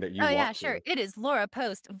anything that you Oh, yeah, want sure. to. It is Laura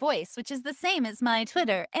Post Voice, which is the same as my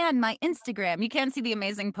Twitter and my Instagram. You can't see the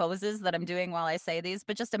amazing poses that I'm doing while I say these,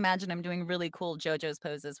 but just imagine I'm doing really cool JoJo's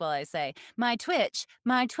poses while I say my Twitch,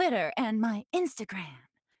 my Twitter, and my Instagram.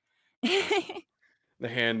 The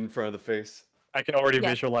hand in front of the face. I can already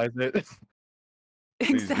Yes, visualize it.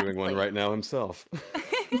 He's doing one exactly. right now himself.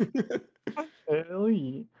 Hell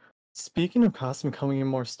yeah. Speaking of Kasumi coming in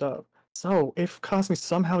more stuff, so if Kasumi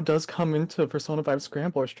somehow does come into Persona 5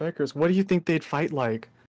 Scramble or Strikers, what do you think they'd fight like?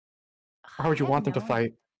 Or how I would you have want them to no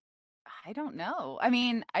fight? I don't know. I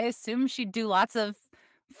mean, I assume she'd do lots of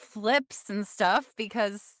flips and stuff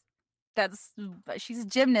because she's a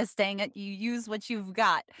gymnast, dang it. You use what you've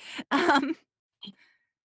got. Um,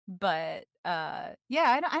 but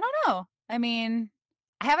yeah, I don't know. I mean,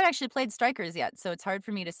 I haven't actually played Strikers yet, so it's hard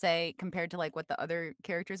for me to say compared to like what the other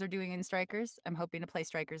characters are doing in Strikers. I'm hoping to play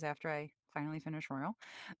Strikers after I finally finish Royal.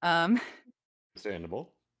 Um,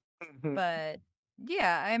 Understandable. but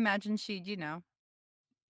yeah, I imagine she'd,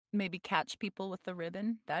 maybe catch people with the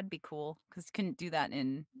ribbon. That'd be cool because you couldn't do that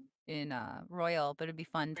in Royal, but it'd be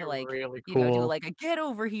fun Be to like, really do cool. like a get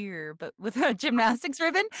over here, but with a gymnastics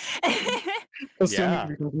ribbon. Kasumi Yeah.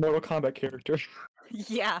 becomes a Mortal Kombat character.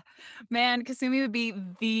 Yeah, man, Kasumi would be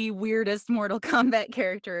the weirdest Mortal Kombat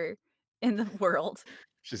character in the world.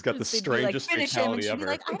 She's got the They'd be like, strangest finish him, and fatality she'd be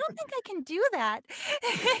ever. like, I don't think I can do that.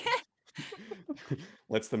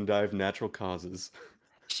 Lets them die of natural causes.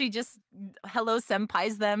 She just hello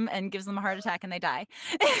senpais them and gives them a heart attack, and they die.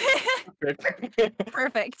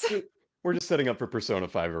 Perfect. We're just setting up for Persona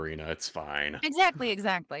 5 Arena. It's fine. Exactly,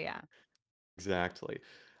 yeah. Exactly.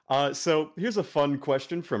 So here's a fun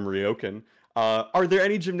question from Ryokan. Are there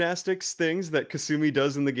any gymnastics things that Kasumi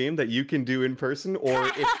does in the game that you can do in person,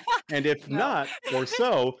 if No. not, or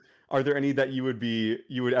so, are there any that you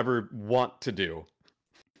would ever want to do?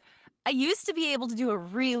 I used to be able to do a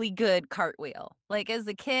really good cartwheel. Like as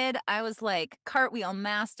a kid, I was like cartwheel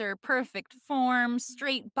master, perfect form,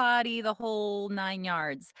 straight body, the whole 9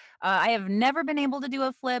 yards. I have never been able to do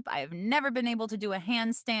a flip. I have never been able to do a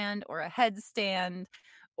handstand or a headstand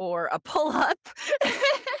or a pull up.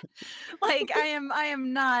 Like I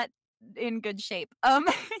am not in good shape.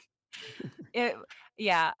 It,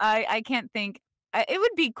 yeah, I can't think. It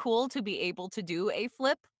would be cool to be able to do a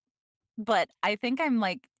flip, but I think I'm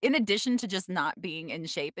like, in addition to just not being in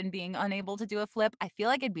shape and being unable to do a flip, I feel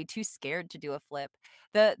like I'd be too scared to do a flip.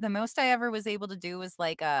 The most I ever was able to do was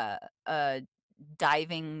like a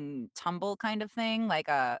diving tumble kind of thing. Like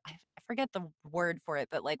I forget the word for it,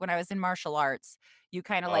 but like when I was in martial arts, you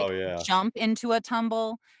kind of Oh like yeah. jump into a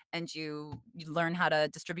tumble and you learn how to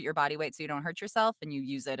distribute your body weight so you don't hurt yourself and you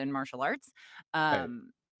use it in martial arts. Right.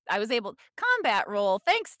 I was able combat roll.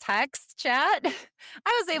 Thanks, text chat.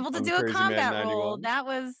 I was able to On do a Crazy Man combat roll. 91. That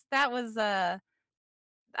was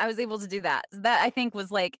I was able to do that. That I think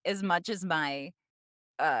was like as much as my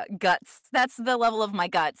guts. That's the level of my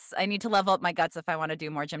guts. I need to level up my guts if I want to do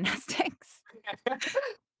more gymnastics.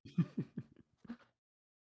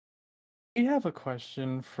 We have a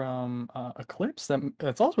question from Eclipse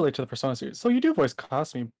that's also related to the Persona series. So you do voice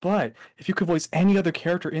Kasumi, but if you could voice any other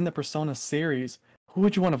character in the Persona series, who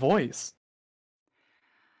would you want to voice?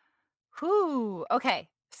 Whew. Okay.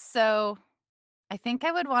 So I think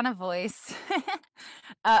I would want to voice.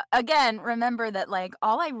 Again, remember that like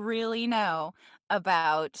all I really know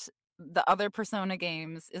about the other Persona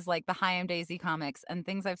games is like the High Daisy comics and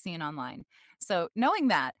things I've seen online. So knowing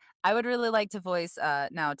that, I would really like to voice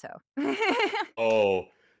Naoto. Oh,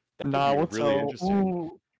 that would be really Naoto. interesting.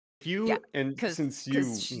 Ooh. If you Yeah, and because since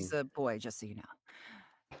you, she's a boy, just so you know.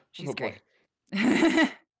 She's oh boy, great.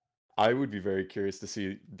 I would be very curious to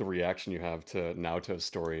see the reaction you have to Naoto's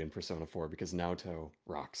story in Persona 4 because Naoto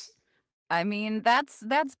rocks. I mean, that's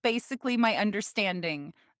basically my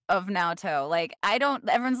understanding of Naoto. Like, I don't.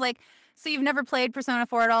 Everyone's like, "So you've never played Persona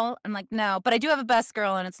 4 at all?" I'm like, "No, but I do have a best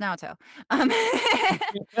girl, and it's Naoto." Um,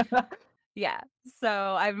 yeah.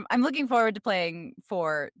 So I'm looking forward to playing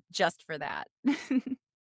 4 just for that.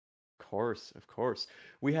 Of course, of course.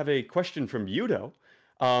 We have a question from Yudo.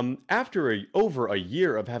 After over a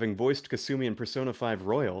year of having voiced Kasumi in Persona 5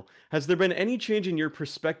 Royal, has there been any change in your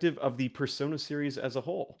perspective of the Persona series as a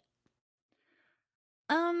whole?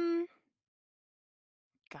 um,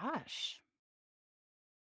 gosh,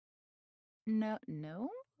 no, no.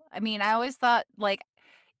 I mean, I always thought like,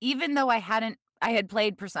 even though I had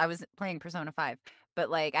played I was playing Persona 5, but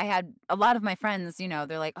like I had a lot of my friends,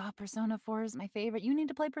 they're like, "Oh, Persona 4 is my favorite. You need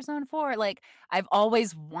to play Persona 4." Like I've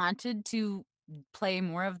always wanted to play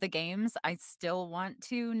more of the games. I still want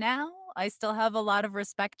to now. I still have a lot of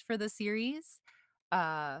respect for the series.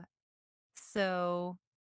 Uh so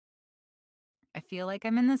I feel like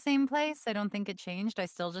I'm in the same place. I don't think it changed. I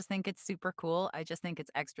still just think it's super cool. I just think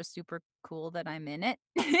it's extra super cool that I'm in it.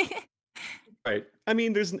 Right. I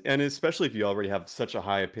mean, and especially if you already have such a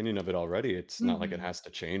high opinion of it already, it's not like it Mhm. has to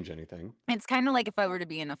change anything. It's kinda like if I were to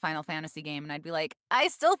be in a Final Fantasy game and I'd be like, "I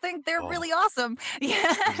still think they're Oh, really awesome."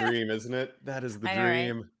 the Yeah. dream, isn't it? That is the I know,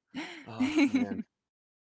 right? dream. Oh, man.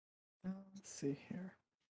 Let's see here.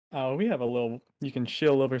 Oh, we have a little. You can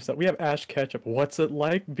chill over stuff. We have Ash Ketchup. What's it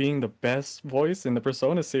like being the best voice in the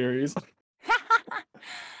Persona series?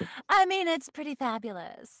 I mean, it's pretty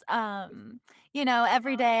fabulous.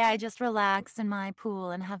 Every day I just relax in my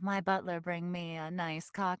pool and have my butler bring me a nice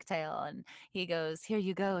cocktail, and he goes, "Here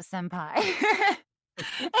you go, senpai."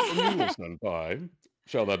 A mule senpai.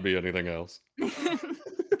 Shall that be anything else?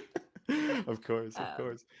 Of course, of Um,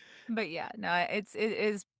 course. but yeah, no,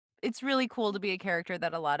 it's really cool to be a character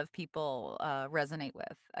that a lot of people resonate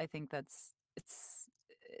with. I think it's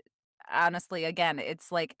honestly, again,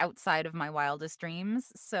 it's like outside of my wildest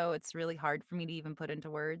dreams, so it's really hard for me to even put into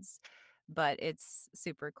words, but it's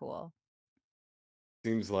super cool.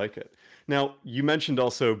 Seems like it. Now, you mentioned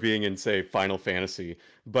also being in, say, Final Fantasy,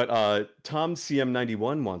 but Tom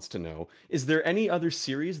CM91 wants to know, is there any other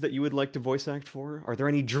series that you would like to voice act for? Are there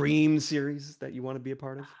any dream series that you want to be a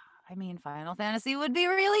part of? I mean, Final Fantasy would be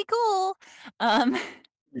really cool. Um,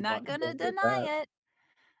 We not might gonna go with deny that. it.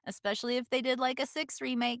 Especially if they did like a 6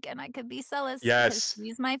 remake and I could be Celis because Yes.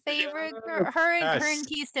 she's my favorite Yes. girl. Her and Yes.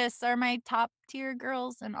 Keistis are my top tier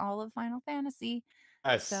girls in all of Final Fantasy.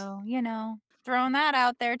 Yes. So, throwing that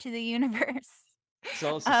out there to the universe.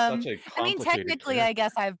 Celis is such a I mean, complicated technically, I character.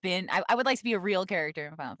 guess I would like to be a real character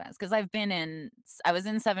in Final Fantasy because I was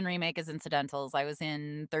in 7 Remake as incidentals. I was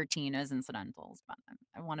in 13 as incidentals, but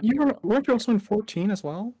I want to be You a real weren't you character. also in 14 as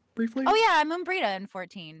well, briefly? Oh yeah, I'm Umbrita in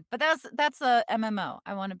 14, but that's a MMO.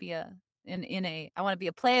 I want to be a I want to be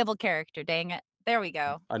a playable character. Dang it. There we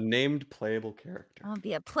go. A named playable character. I want to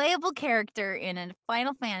be a playable character in a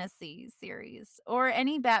Final Fantasy series or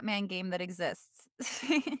any Batman game that exists.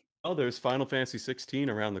 Oh, there's Final Fantasy 16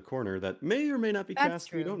 around the corner that may or may not be That's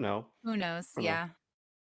cast. We true. don't know. Who knows? I don't know. Yeah.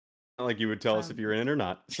 Not like you would tell us if you're in it or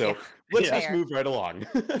not. So yeah, let's just fair. move right along.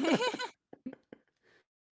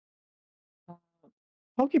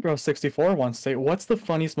 PokeBro64 wants to say, what's the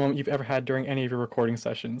funniest moment you've ever had during any of your recording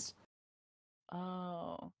sessions?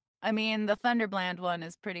 Oh, I mean, the Thunderbland one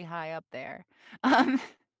is pretty high up there. Let's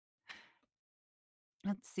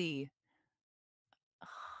see.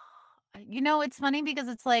 You know, it's funny because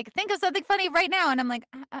it's like, think of something funny right now, and I'm like,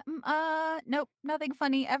 nope, nothing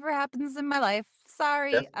funny ever happens in my life.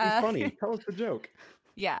 Sorry. That's funny. Tell us the joke.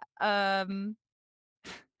 Yeah.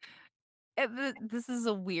 This is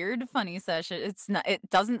a weird funny session. It's not. It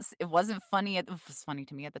doesn't. It wasn't funny. It was funny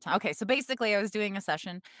to me at the time. Okay, so basically, I was doing a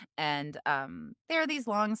session, and there are these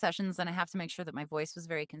long sessions, and I have to make sure that my voice was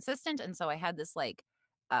very consistent. And so I had this like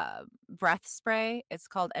breath spray. It's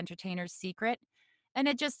called Entertainer's Secret, and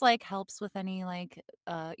it just like helps with any like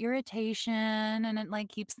irritation, and it like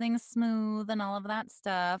keeps things smooth and all of that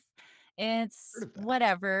stuff. It's Heard of that.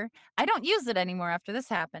 whatever. I don't use it anymore after this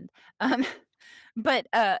happened. But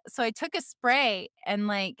so I took a spray and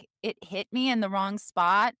like it hit me in the wrong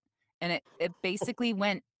spot, and it basically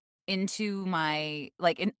went into my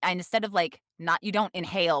like and instead of like not you don't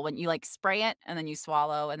inhale when you like spray it and then you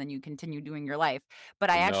swallow and then you continue doing your life, but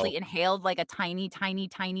I Oh, no. actually inhaled like a tiny tiny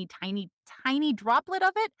droplet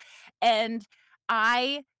of it, and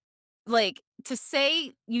I like to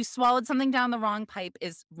say you swallowed something down the wrong pipe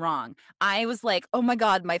is wrong. I was like, "Oh my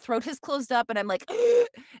god, my throat has closed up," and I'm like,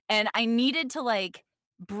 and I needed to like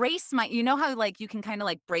brace my you know how like you can kind of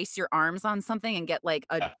like brace your arms on something and get like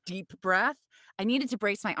a Yeah. deep breath? I needed to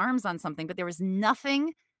brace my arms on something, but there was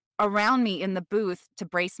nothing around me in the booth to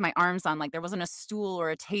brace my arms on. Like there wasn't a stool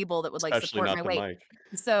or a table that would like Especially support my not the weight. mic.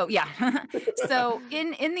 So yeah, so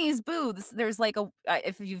in these booths, there's like a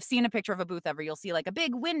if you've seen a picture of a booth ever, you'll see like a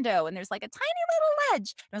big window and there's like a tiny little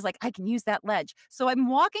ledge. And I was like, I can use that ledge. So I'm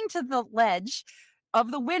walking to the ledge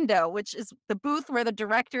of the window, which is the booth where the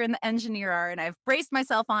director and the engineer are, and I've braced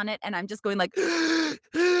myself on it, and I'm just going like,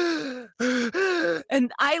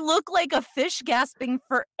 and I look like a fish gasping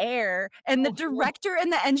for air, and the director and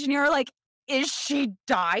the engineer are like, is she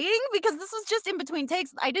dying? Because this was just in between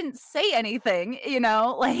takes. I didn't say anything, you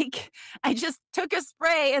know, like I just took a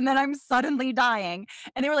spray and then I'm suddenly dying.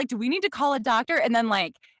 And they were like, do we need to call a doctor? And then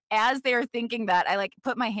like, as they were thinking that, I like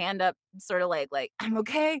put my hand up sort of like, I'm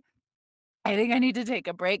okay. I think I need to take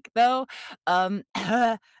a break though.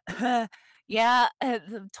 Yeah,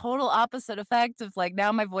 the total opposite effect of like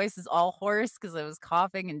now my voice is all hoarse because I was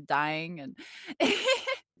coughing and dying and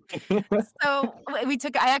so I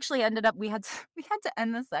actually ended up we had to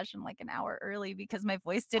end the session like an hour early because my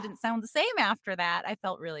voice didn't sound the same after that. I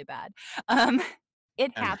felt really bad. It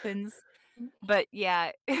And happens. But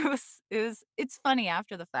yeah, it's funny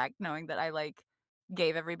after the fact knowing that I like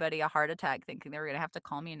gave everybody a heart attack thinking they were gonna have to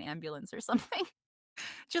call me an ambulance or something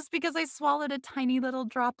just because I swallowed a tiny little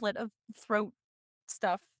droplet of throat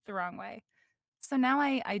stuff the wrong way. So now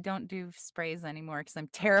I don't do sprays anymore because I'm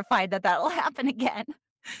terrified that that'll happen again.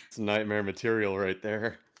 it's nightmare material right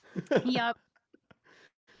there. Yep.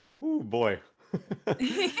 Oh boy.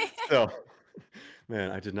 So,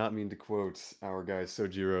 man, I did not mean to quote our guy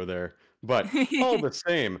Sojiro there, but all the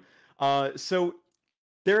same. So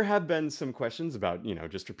there have been some questions about,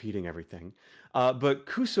 just repeating everything. But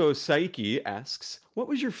Kuso Saiki asks, what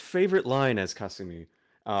was your favorite line as Kasumi?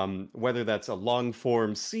 Whether that's a long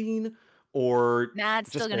form scene or Nah, it's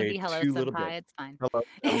still just gonna a be Hello two little Senpai. bit. It's fine. Hello,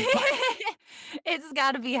 Senpai. It's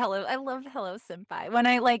gotta be Hello. I love Hello Senpai. When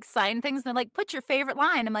I like sign things, they're like, put your favorite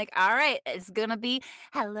line. I'm like, all right, it's gonna be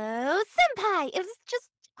Hello Senpai. It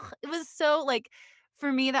was so like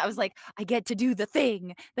for me that was like, I get to do the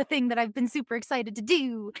thing that I've been super excited to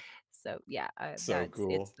do. So yeah, So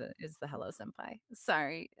cool. it's the Hello Senpai.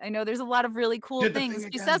 Sorry, I know there's a lot of really cool Did the things.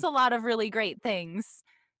 thing She says again. a lot of really great things,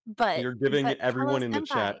 but You're giving Hello everyone in the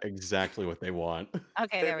chat Senpai. exactly what they want.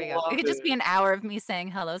 Okay, They there we go. love It could just be it. an hour of me saying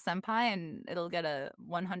hello senpai and it'll get a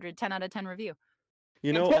 110 out of 10 review.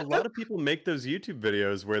 A Fantastic. lot of people make those YouTube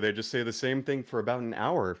videos where they just say the same thing for about an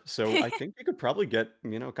hour. So I think you could probably get,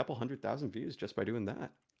 a couple 100,000 views just by doing that.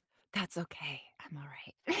 That's okay. I'm all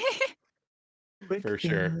right. Quick, For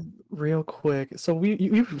sure. real quick. So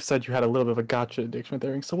you said you had a little bit of a gotcha addiction with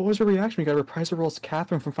everything. So what was your reaction when you got to reprise the role as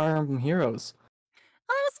Catherine from Fire Emblem Heroes?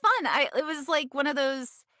 Oh, it was fun. It was like one of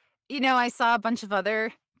those, I saw a bunch of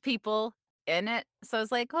other people in it. So I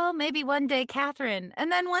was like, well, maybe one day Catherine.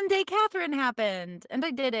 And then one day Catherine happened and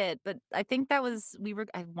I did it. But I think that was,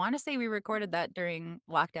 I want to say we recorded that during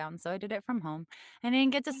lockdown. So I did it from home. I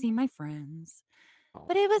didn't get to see my friends,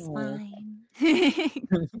 but it was Oh.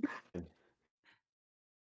 fine.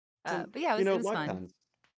 So, But yeah, you know, it was fun.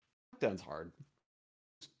 lockdown's hard.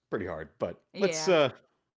 It's pretty hard, but Yeah.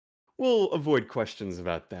 we'll avoid questions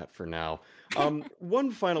about that for now.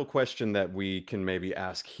 One final question that we can maybe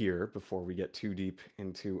ask here before we get too deep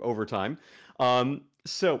into overtime.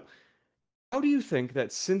 So, how do you think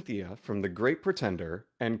that Cynthia from The Great Pretender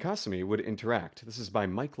and Kasumi would interact? This is by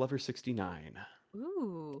Mike Lover 69.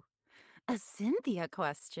 Ooh, a Cynthia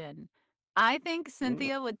question. I think Mm,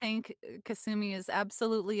 Cynthia would think Kasumi is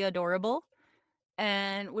absolutely adorable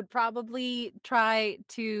and would probably try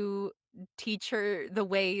to teach her the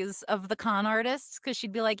ways of the con artists because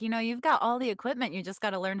she'd be like, you've got all the equipment, you just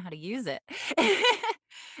got to learn how to use it.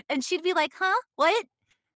 And she'd be like, huh? What?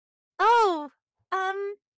 Oh,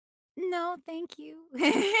 um, no, thank you.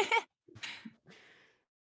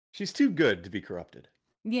 She's too good to be corrupted.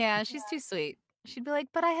 Yeah, she's too sweet. She'd be like,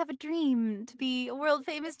 but I have a dream to be a world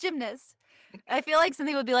famous gymnast. I feel like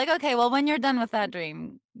Cynthia would be like, okay, well, when you're done with that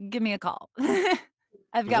dream, give me a call.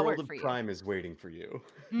 I've The got world work of for you. crime is waiting for you.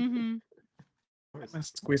 Mm-hmm. Let's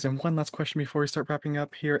squeeze in one last question before we start wrapping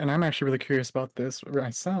up here, and I'm actually really curious about this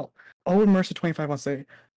myself. Owen Mercer 25 wants to say,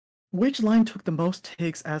 which line took the most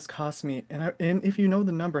takes as Cosme? And if you know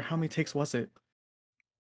the number, how many takes was it?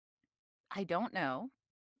 I don't know.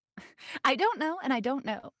 I don't know, and I don't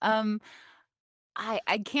know.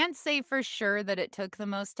 I can't say for sure that it took the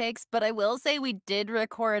most takes, but I will say we did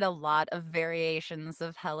record a lot of variations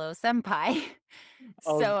of Hello Senpai.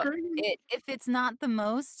 Oh, So great. if it's not the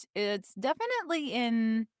most, it's definitely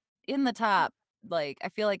in the top, like I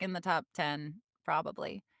feel like in the top 10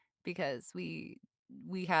 probably because we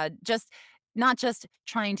had just not just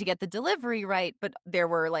trying to get the delivery right, but there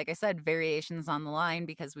were, like I said, variations on the line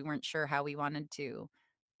because we weren't sure how we wanted to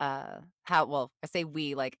how well I say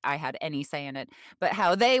we like I had any say in it, but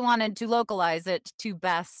how they wanted to localize it to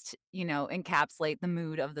best, encapsulate the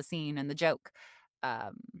mood of the scene and the joke.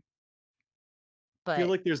 Um I feel but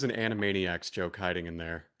like there's an Animaniacs joke hiding in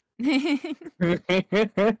there.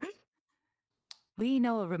 we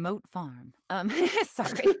know a remote farm.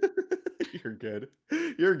 Sorry. You're good.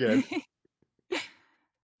 You're good.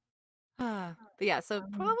 But yeah, so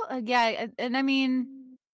probably yeah, and I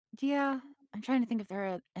mean, yeah, I'm trying to think if there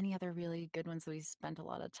are any other really good ones that we spent a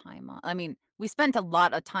lot of time on. I mean, we spent a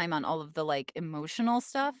lot of time on all of the like emotional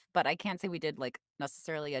stuff, but I can't say we did like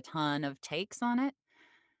necessarily a ton of takes on it.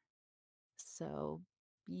 So,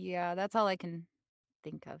 yeah, that's all I can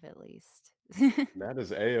think of at least. That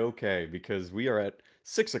is a-okay because we are at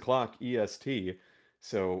 6 o'clock EST.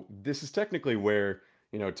 So this is technically where,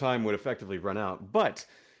 time would effectively run out. But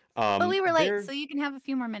But we were late, so there, you can have a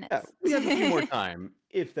few more yeah, minutes. we have a few more time,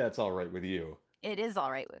 if that's all right with you. It is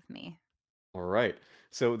all right with me. All right.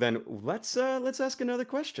 So then let's ask another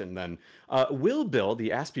question then. Will Bill, the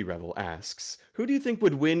Aspie Rebel, asks, who do you think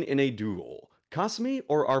would win in a duel? Kasumi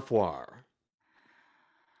or Arfoire?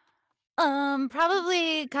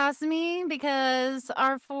 Probably Kasumi because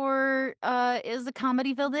R4 is a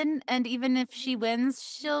comedy villain, and even if she wins,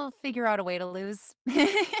 she'll figure out a way to lose.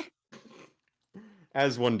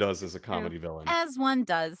 As one does as a True. comedy villain. As one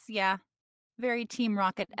does, yeah. Very Team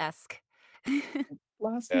Rocket-esque.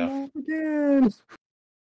 Last Yeah. laugh again.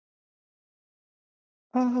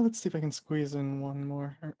 Let's see if I can squeeze in one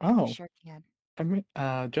more. You Oh, sure can. I mean,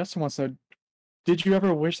 Justin wants to know, did you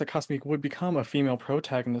ever wish that Cosmic would become a female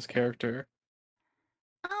protagonist character?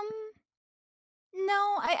 Um,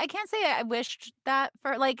 no, I can't say I wished that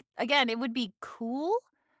for like again, it would be cool,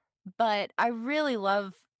 but I really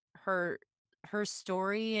love her her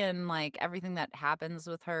story and like everything that happens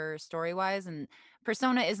with her story-wise, and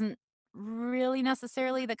Persona isn't really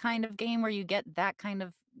necessarily the kind of game where you get that kind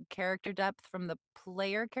of character depth from the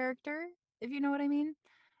player character, if you know what I mean.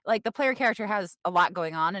 Like the player character has a lot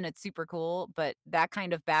going on and it's super cool, but that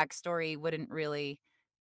kind of backstory wouldn't really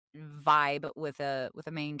vibe with a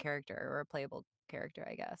main character or a playable character,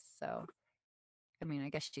 I guess. So, I mean, I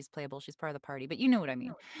guess she's playable. She's part of the party, but you know what I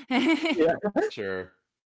mean. Yeah. Sure.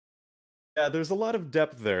 Yeah, there's a lot of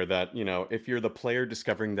depth there that, if you're the player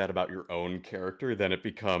discovering that about your own character, then it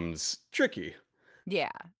becomes tricky. Yeah.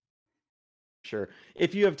 Sure.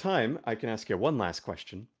 If you have time, I can ask you one last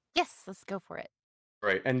question. Yes, let's go for it.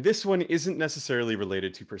 Right, and this one isn't necessarily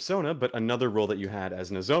related to Persona, but another role that you had as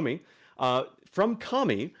Nozomi. From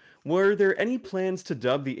Kami, were there any plans to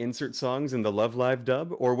dub the insert songs in the Love Live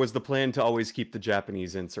dub, or was the plan to always keep the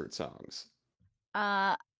Japanese insert songs?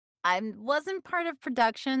 I wasn't part of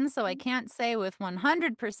production, so I can't say with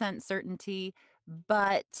 100% certainty,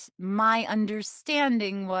 but my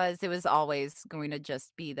understanding was it was always going to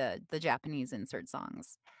just be the Japanese insert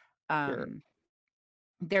songs. Sure.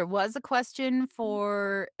 There was a question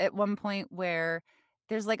for at one point where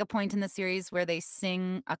there's like a point in the series where they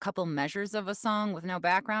sing a couple measures of a song with no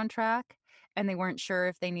background track, and they weren't sure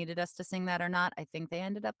if they needed us to sing that or not. I think they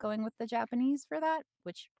ended up going with the Japanese for that,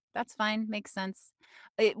 which that's fine, makes sense.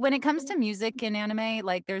 When it comes to music in anime,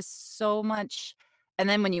 like there's so much, and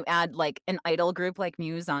then when you add like an idol group like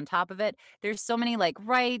Muse on top of it, there's so many like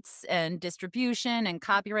rights and distribution and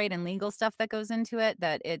copyright and legal stuff that goes into it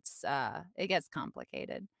that it gets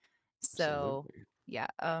complicated. So Absolutely. yeah,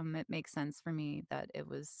 it makes sense for me that it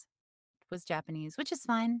was Japanese, which is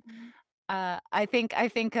fine. I think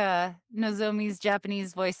Nozomi's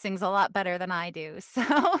Japanese voice sings a lot better than I do, so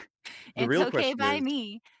The it's real okay question by is,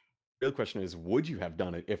 me. would you have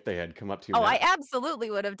done it if they had come up to you Oh, and I asked? absolutely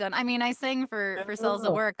would have done. I mean, I sang for Cells at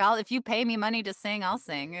Yeah. Work. If you pay me money to sing, I'll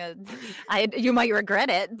sing. You might regret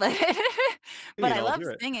it, but I but mean, I I'll love do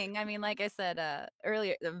it. singing. I mean, like I said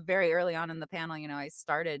earlier, very early on in the panel, I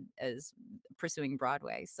started as pursuing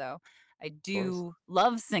Broadway, so I Of course. do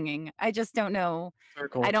love singing. I just don't know. I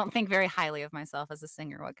Circle. don't think very highly of myself as a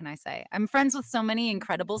singer. What can I say? I'm friends with so many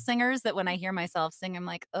incredible singers that when I hear myself sing, I'm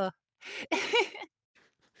like, ugh.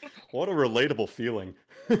 What a relatable feeling.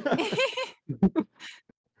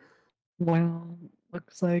 Well,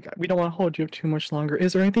 looks like we don't want to hold you up too much longer.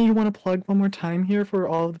 Is there anything you want to plug one more time here for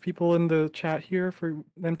all of the people in the chat here for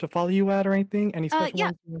them to follow you at or anything? Any special Yeah.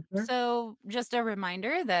 ones you want there? So just a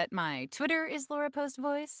reminder that my Twitter is Laura Post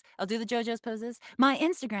Voice. I'll do the JoJo's poses. My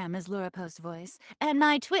Instagram is Laura Post Voice, and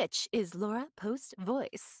my Twitch is Laura Post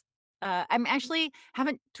Voice. I'm actually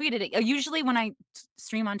haven't tweeted it. Usually when I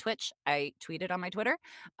stream on Twitch, I tweet it on my Twitter,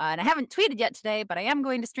 and I haven't tweeted yet today. But I am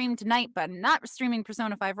going to stream tonight. But I'm not streaming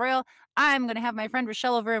Persona 5 Royal. I'm going to have my friend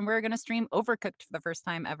Rochelle over, and we're going to stream Overcooked for the first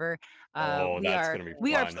time ever. Oh, We that's are gonna be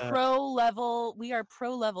we are Watch fun. that. pro level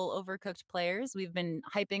Overcooked players. We've been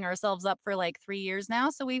hyping ourselves up for like 3 years now,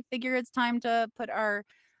 so we figure it's time to put our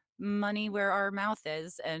money where our mouth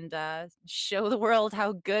is and show the world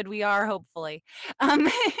how good we are. Hopefully, um,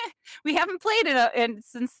 we haven't played it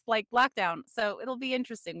since like lockdown, so it'll be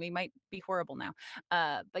interesting. We might be horrible now,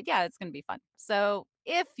 but yeah, it's gonna be fun. So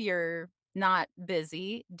if you're not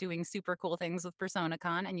busy doing super cool things with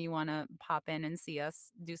Personacon and you want to pop in and see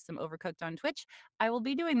us do some Overcooked on Twitch, I will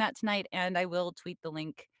be doing that tonight, and I will tweet the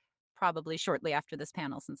link probably shortly after this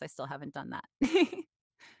panel since I still haven't done that.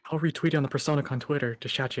 I'll retweet it on the Personacon Twitter to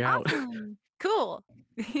shout you out. Awesome. Cool.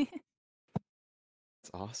 It's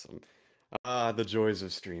awesome. Ah, the joys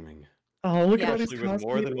of streaming. Oh, look at Yeah. all these Especially with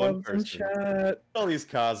more Kasumi than one loves in person. chat. All these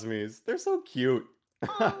Cosmes. They're so cute.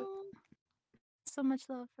 Oh, so much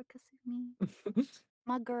love for Kasumi.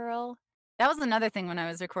 My girl. That was another thing when I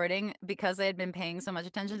was recording, because I had been paying so much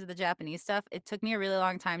attention to the Japanese stuff. It took me a really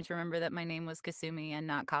long time to remember that my name was Kasumi and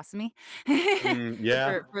not Kasumi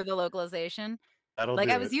Yeah, for the localization. that'll Like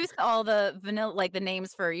I do was it. used to all the vanilla, like the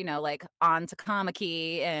names for, like On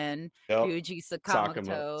Takamaki and Yep. Ryuji Sakama,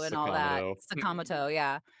 Sakamoto and all that. Sakamoto. Sakamoto,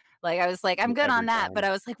 yeah. Like I was like, I'm Me good on every that, but time.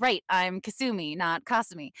 I was like, right, I'm Kasumi, not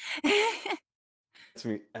Kasumi. It's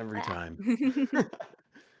me every time.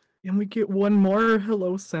 And we get one more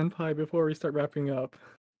hello senpai before we start wrapping up.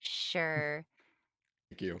 Sure.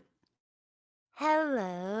 Thank you.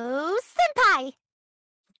 Hello, Senpai.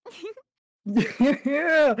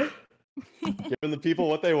 Yeah. Giving the people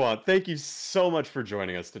what they want. Thank you so much for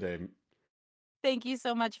joining us today. Thank you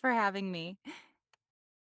so much for having me.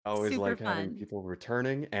 I always Super like having fun. people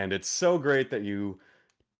returning, and it's so great that you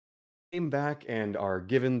came back and are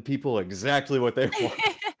giving people exactly what they want.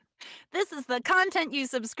 This is the content you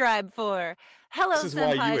subscribe for. Hello, This is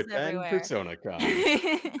why you senpais attend everywhere.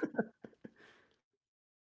 Personacon.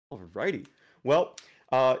 Alrighty. Well,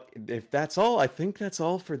 if that's all, I think that's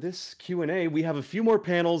all for this Q&A. We have a few more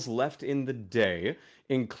panels left in the day,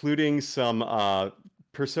 including some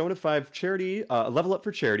Persona 5 charity, Level Up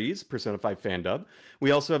for Charities, Persona 5 fan dub.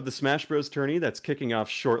 We also have the Smash Bros. Tourney that's kicking off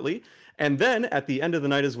shortly. And then at the end of the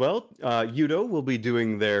night as well, Yudo will be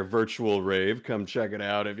doing their virtual rave. Come check it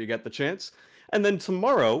out if you get the chance. And then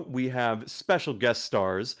tomorrow we have special guest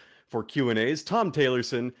stars for Q&As, Tom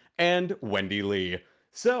Taylorson and Wendy Lee.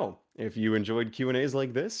 So, if you enjoyed Q&As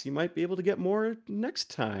like this, you might be able to get more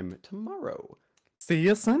next time, tomorrow. See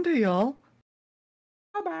you Sunday, y'all.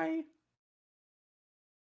 Bye-bye.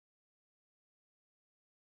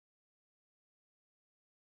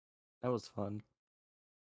 That was fun.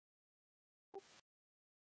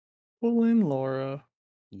 Pull in Laura.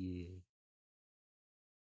 Yeah.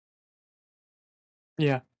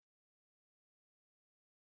 Yeah.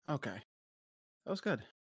 Okay. That was good.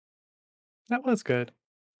 That was good.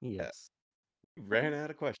 Yes. Ran out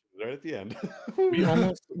of questions right at the end. We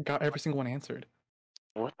almost got every single one answered.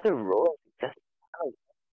 What's the role? Just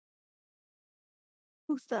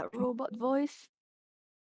Who's that robot voice?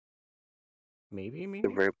 Maybe me? the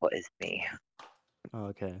robot is me. Oh,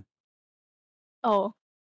 okay. Oh,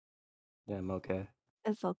 Yeah, I'm okay.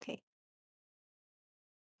 it's okay.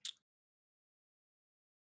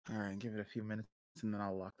 All right, give it a few minutes and then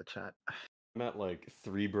I'll lock the chat. I'm at like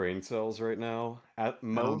 3 brain cells right now at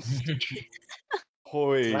No. most.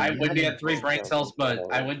 Hoy. I would be at 3 brain cells, but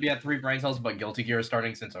Guilty Gear is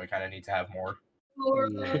starting soon, so I kind of need to have more.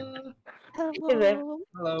 Yeah. Hello.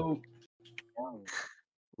 Hello.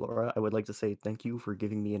 Laura, I would like to say thank you for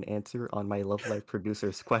giving me an answer on my Love Life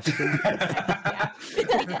producer's question. Yeah. We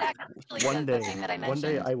did actually One the day, thing that I one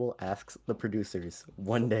day mentioned. I will ask the producers.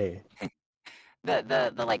 One day.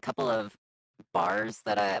 The like couple of bars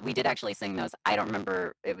that we did actually sing those. I don't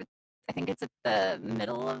remember it was, I think it's at the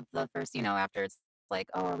middle of the first, after it's like,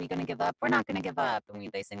 oh, are we gonna give up? We're not gonna give up. And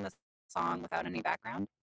they sing the song without any background.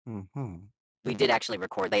 Mm-hmm. We did actually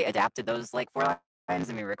record. They adapted those like 4 lines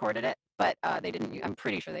and we recorded it, but they didn't I'm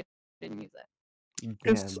pretty sure they didn't use it.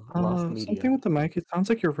 It's Damn, lost something media. with the mic. It sounds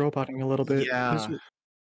like you're roboting a little bit. Yeah.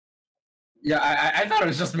 Yeah, I thought it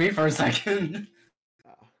was just me for a second.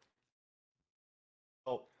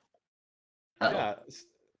 Oh, Uh-oh. yeah.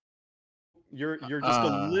 You're just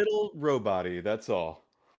a little robot-y, that's all.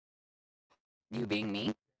 You being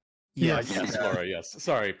me? Yes. Yes, Laura, yes.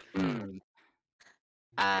 Sorry.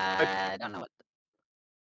 I don't know what.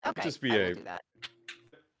 Okay, Just be I a- will do that.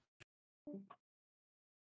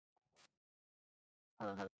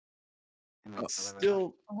 Hello, hello. Am I still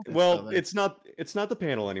Still, It's well, still there. it's not the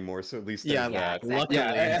panel anymore, so at least Yeah, there's Yeah, that. exactly. luckily.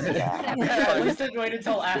 Yeah, at least I waited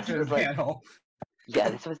until after the was like- panel. Yeah,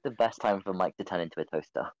 this was the best time for Mike to turn into a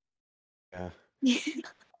toaster. Yeah.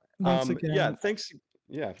 Once again, Yeah, thanks.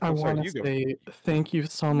 Yeah, I I'm sorry, want you to go. say thank you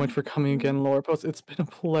so much for coming again, Laura Post. It's been a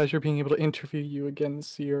pleasure being able to interview you again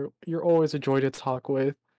this year. You're always a joy to talk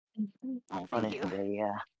with. Oh, thank you. Honestly,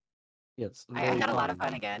 yeah. Yes, I very had a lot of fun.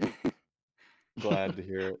 fun again. Glad to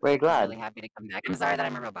hear it. Very I'm glad. really happy to come back. I'm sorry that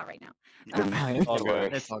I'm a robot right now. You're fine. All No good.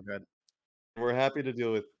 worries. It's all good. We're happy to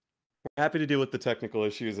deal with the technical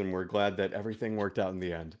issues, and we're glad that everything worked out in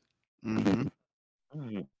the end. Mm-hmm.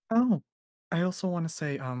 Mm. Oh, I also want to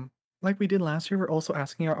say, like we did last year, we're also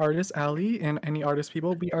asking our artist Ali and any artist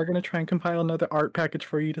people. We are going to try and compile another art package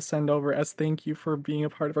for you to send over as thank you for being a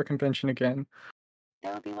part of our convention again.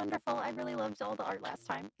 That would be wonderful. I really loved all the art last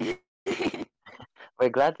time. We're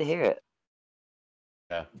glad to hear it.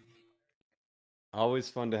 Yeah. Always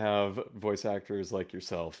fun to have voice actors like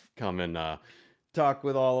yourself come and talk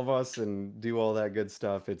with all of us and do all that good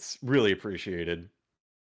stuff. It's really appreciated.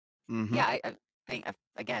 Mm-hmm. Yeah,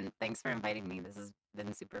 again, thanks for inviting me. This has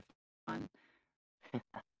been super fun.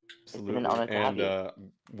 Absolutely. been an honor to have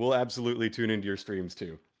And we'll absolutely tune into your streams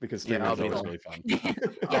too, because Yeah, streaming I'll is be always there. really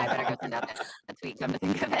fun. Yeah, I better go send out that tweet. Come to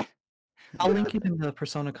think of it. I'll link it in the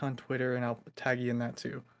Personacon Twitter and I'll tag you in that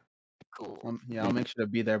too. Cool. Yeah, I'll make sure to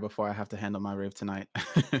be there before I have to handle my rave tonight.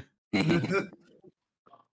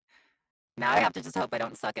 Now I have to just hope I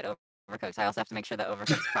don't suck at overcooked. I also have to make sure that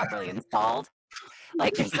overcooked's properly installed.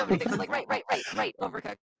 Like there's so many things. I'm like right,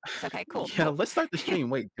 overcooked. Okay, cool. Yeah, let's start the stream.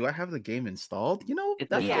 Wait, do I have the game installed? You know,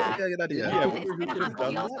 that's Yeah. a good idea. Yeah, It's who been a could've hustle. done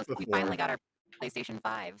We also that we before? finally got our PlayStation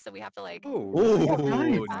 5, so we have to like. Oh, Ooh, Five.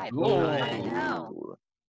 nice. I know.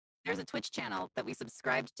 There's a Twitch channel that we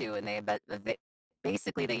subscribed to, and they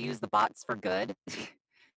basically they use the bots for good. So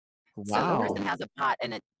the Wow. person has a bot,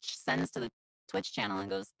 and it sends to the Twitch channel and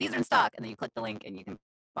goes, "These are in stock," and then you click the link and you can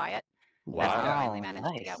buy it. That's how I finally Wow, managed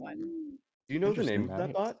to nice. get one. do you know the name Interesting, of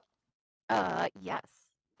that nice. bot? Yes.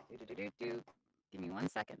 Do. Give me 1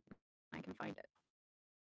 second. I can find it.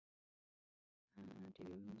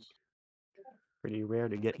 Pretty rare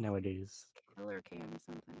to get nowadays. Killer Cam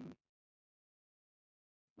something.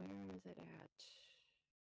 Where is it at? It's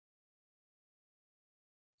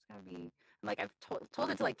gotta be like I've told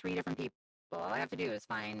it to like 3 different people. All I have to do is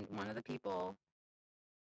find one of the people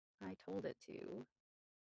I told it to.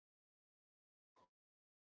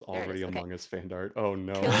 There it Already is, okay. Among Us fan art. Oh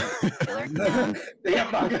no. Killer Cam. The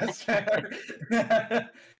Among Us fair.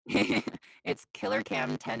 It's Killer Cam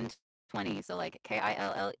 1020. So like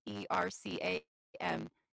KILLERCAM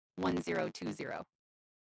 1020.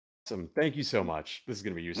 Awesome. Thank you so much. This is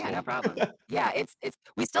gonna be useful. Yeah, no problem. Yeah, it's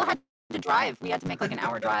we still had to drive. We had to make like an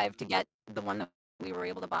hour drive to get the one that we were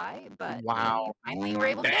able to buy, but Wow. we finally were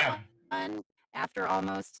able to get Damn. one after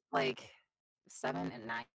almost like 7 and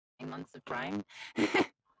 9 months of trying.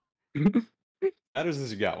 Matters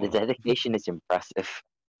as you got The one. dedication is impressive.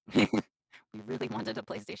 We really wanted a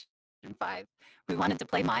PlayStation 5. We wanted to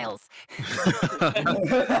play Miles.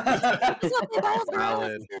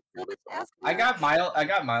 Valid. I got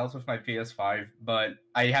Miles with my PS5, but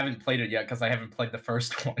I haven't played it yet because I haven't played the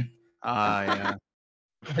first one. Ah, yeah.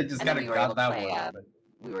 I just And then kind we of were able got to that play, one.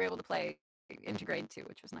 we were able to play Integrate too,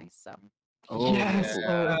 which was nice. So Oh, Yes.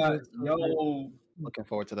 yeah. Oh, that's so great. Yo. Looking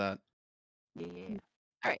forward to that. yeah.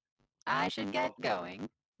 All right, I should get going.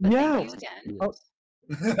 But Yeah. thank you again. Oh,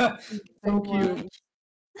 Thank so you. much.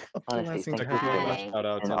 A Honestly, blessing to thank you have so you. much. Bye. Shout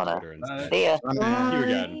outs An on honor. Twitter and stuff. See ya. Bye, man. Thank you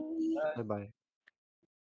again. Bye bye.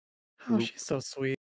 Oh, she's so sweet.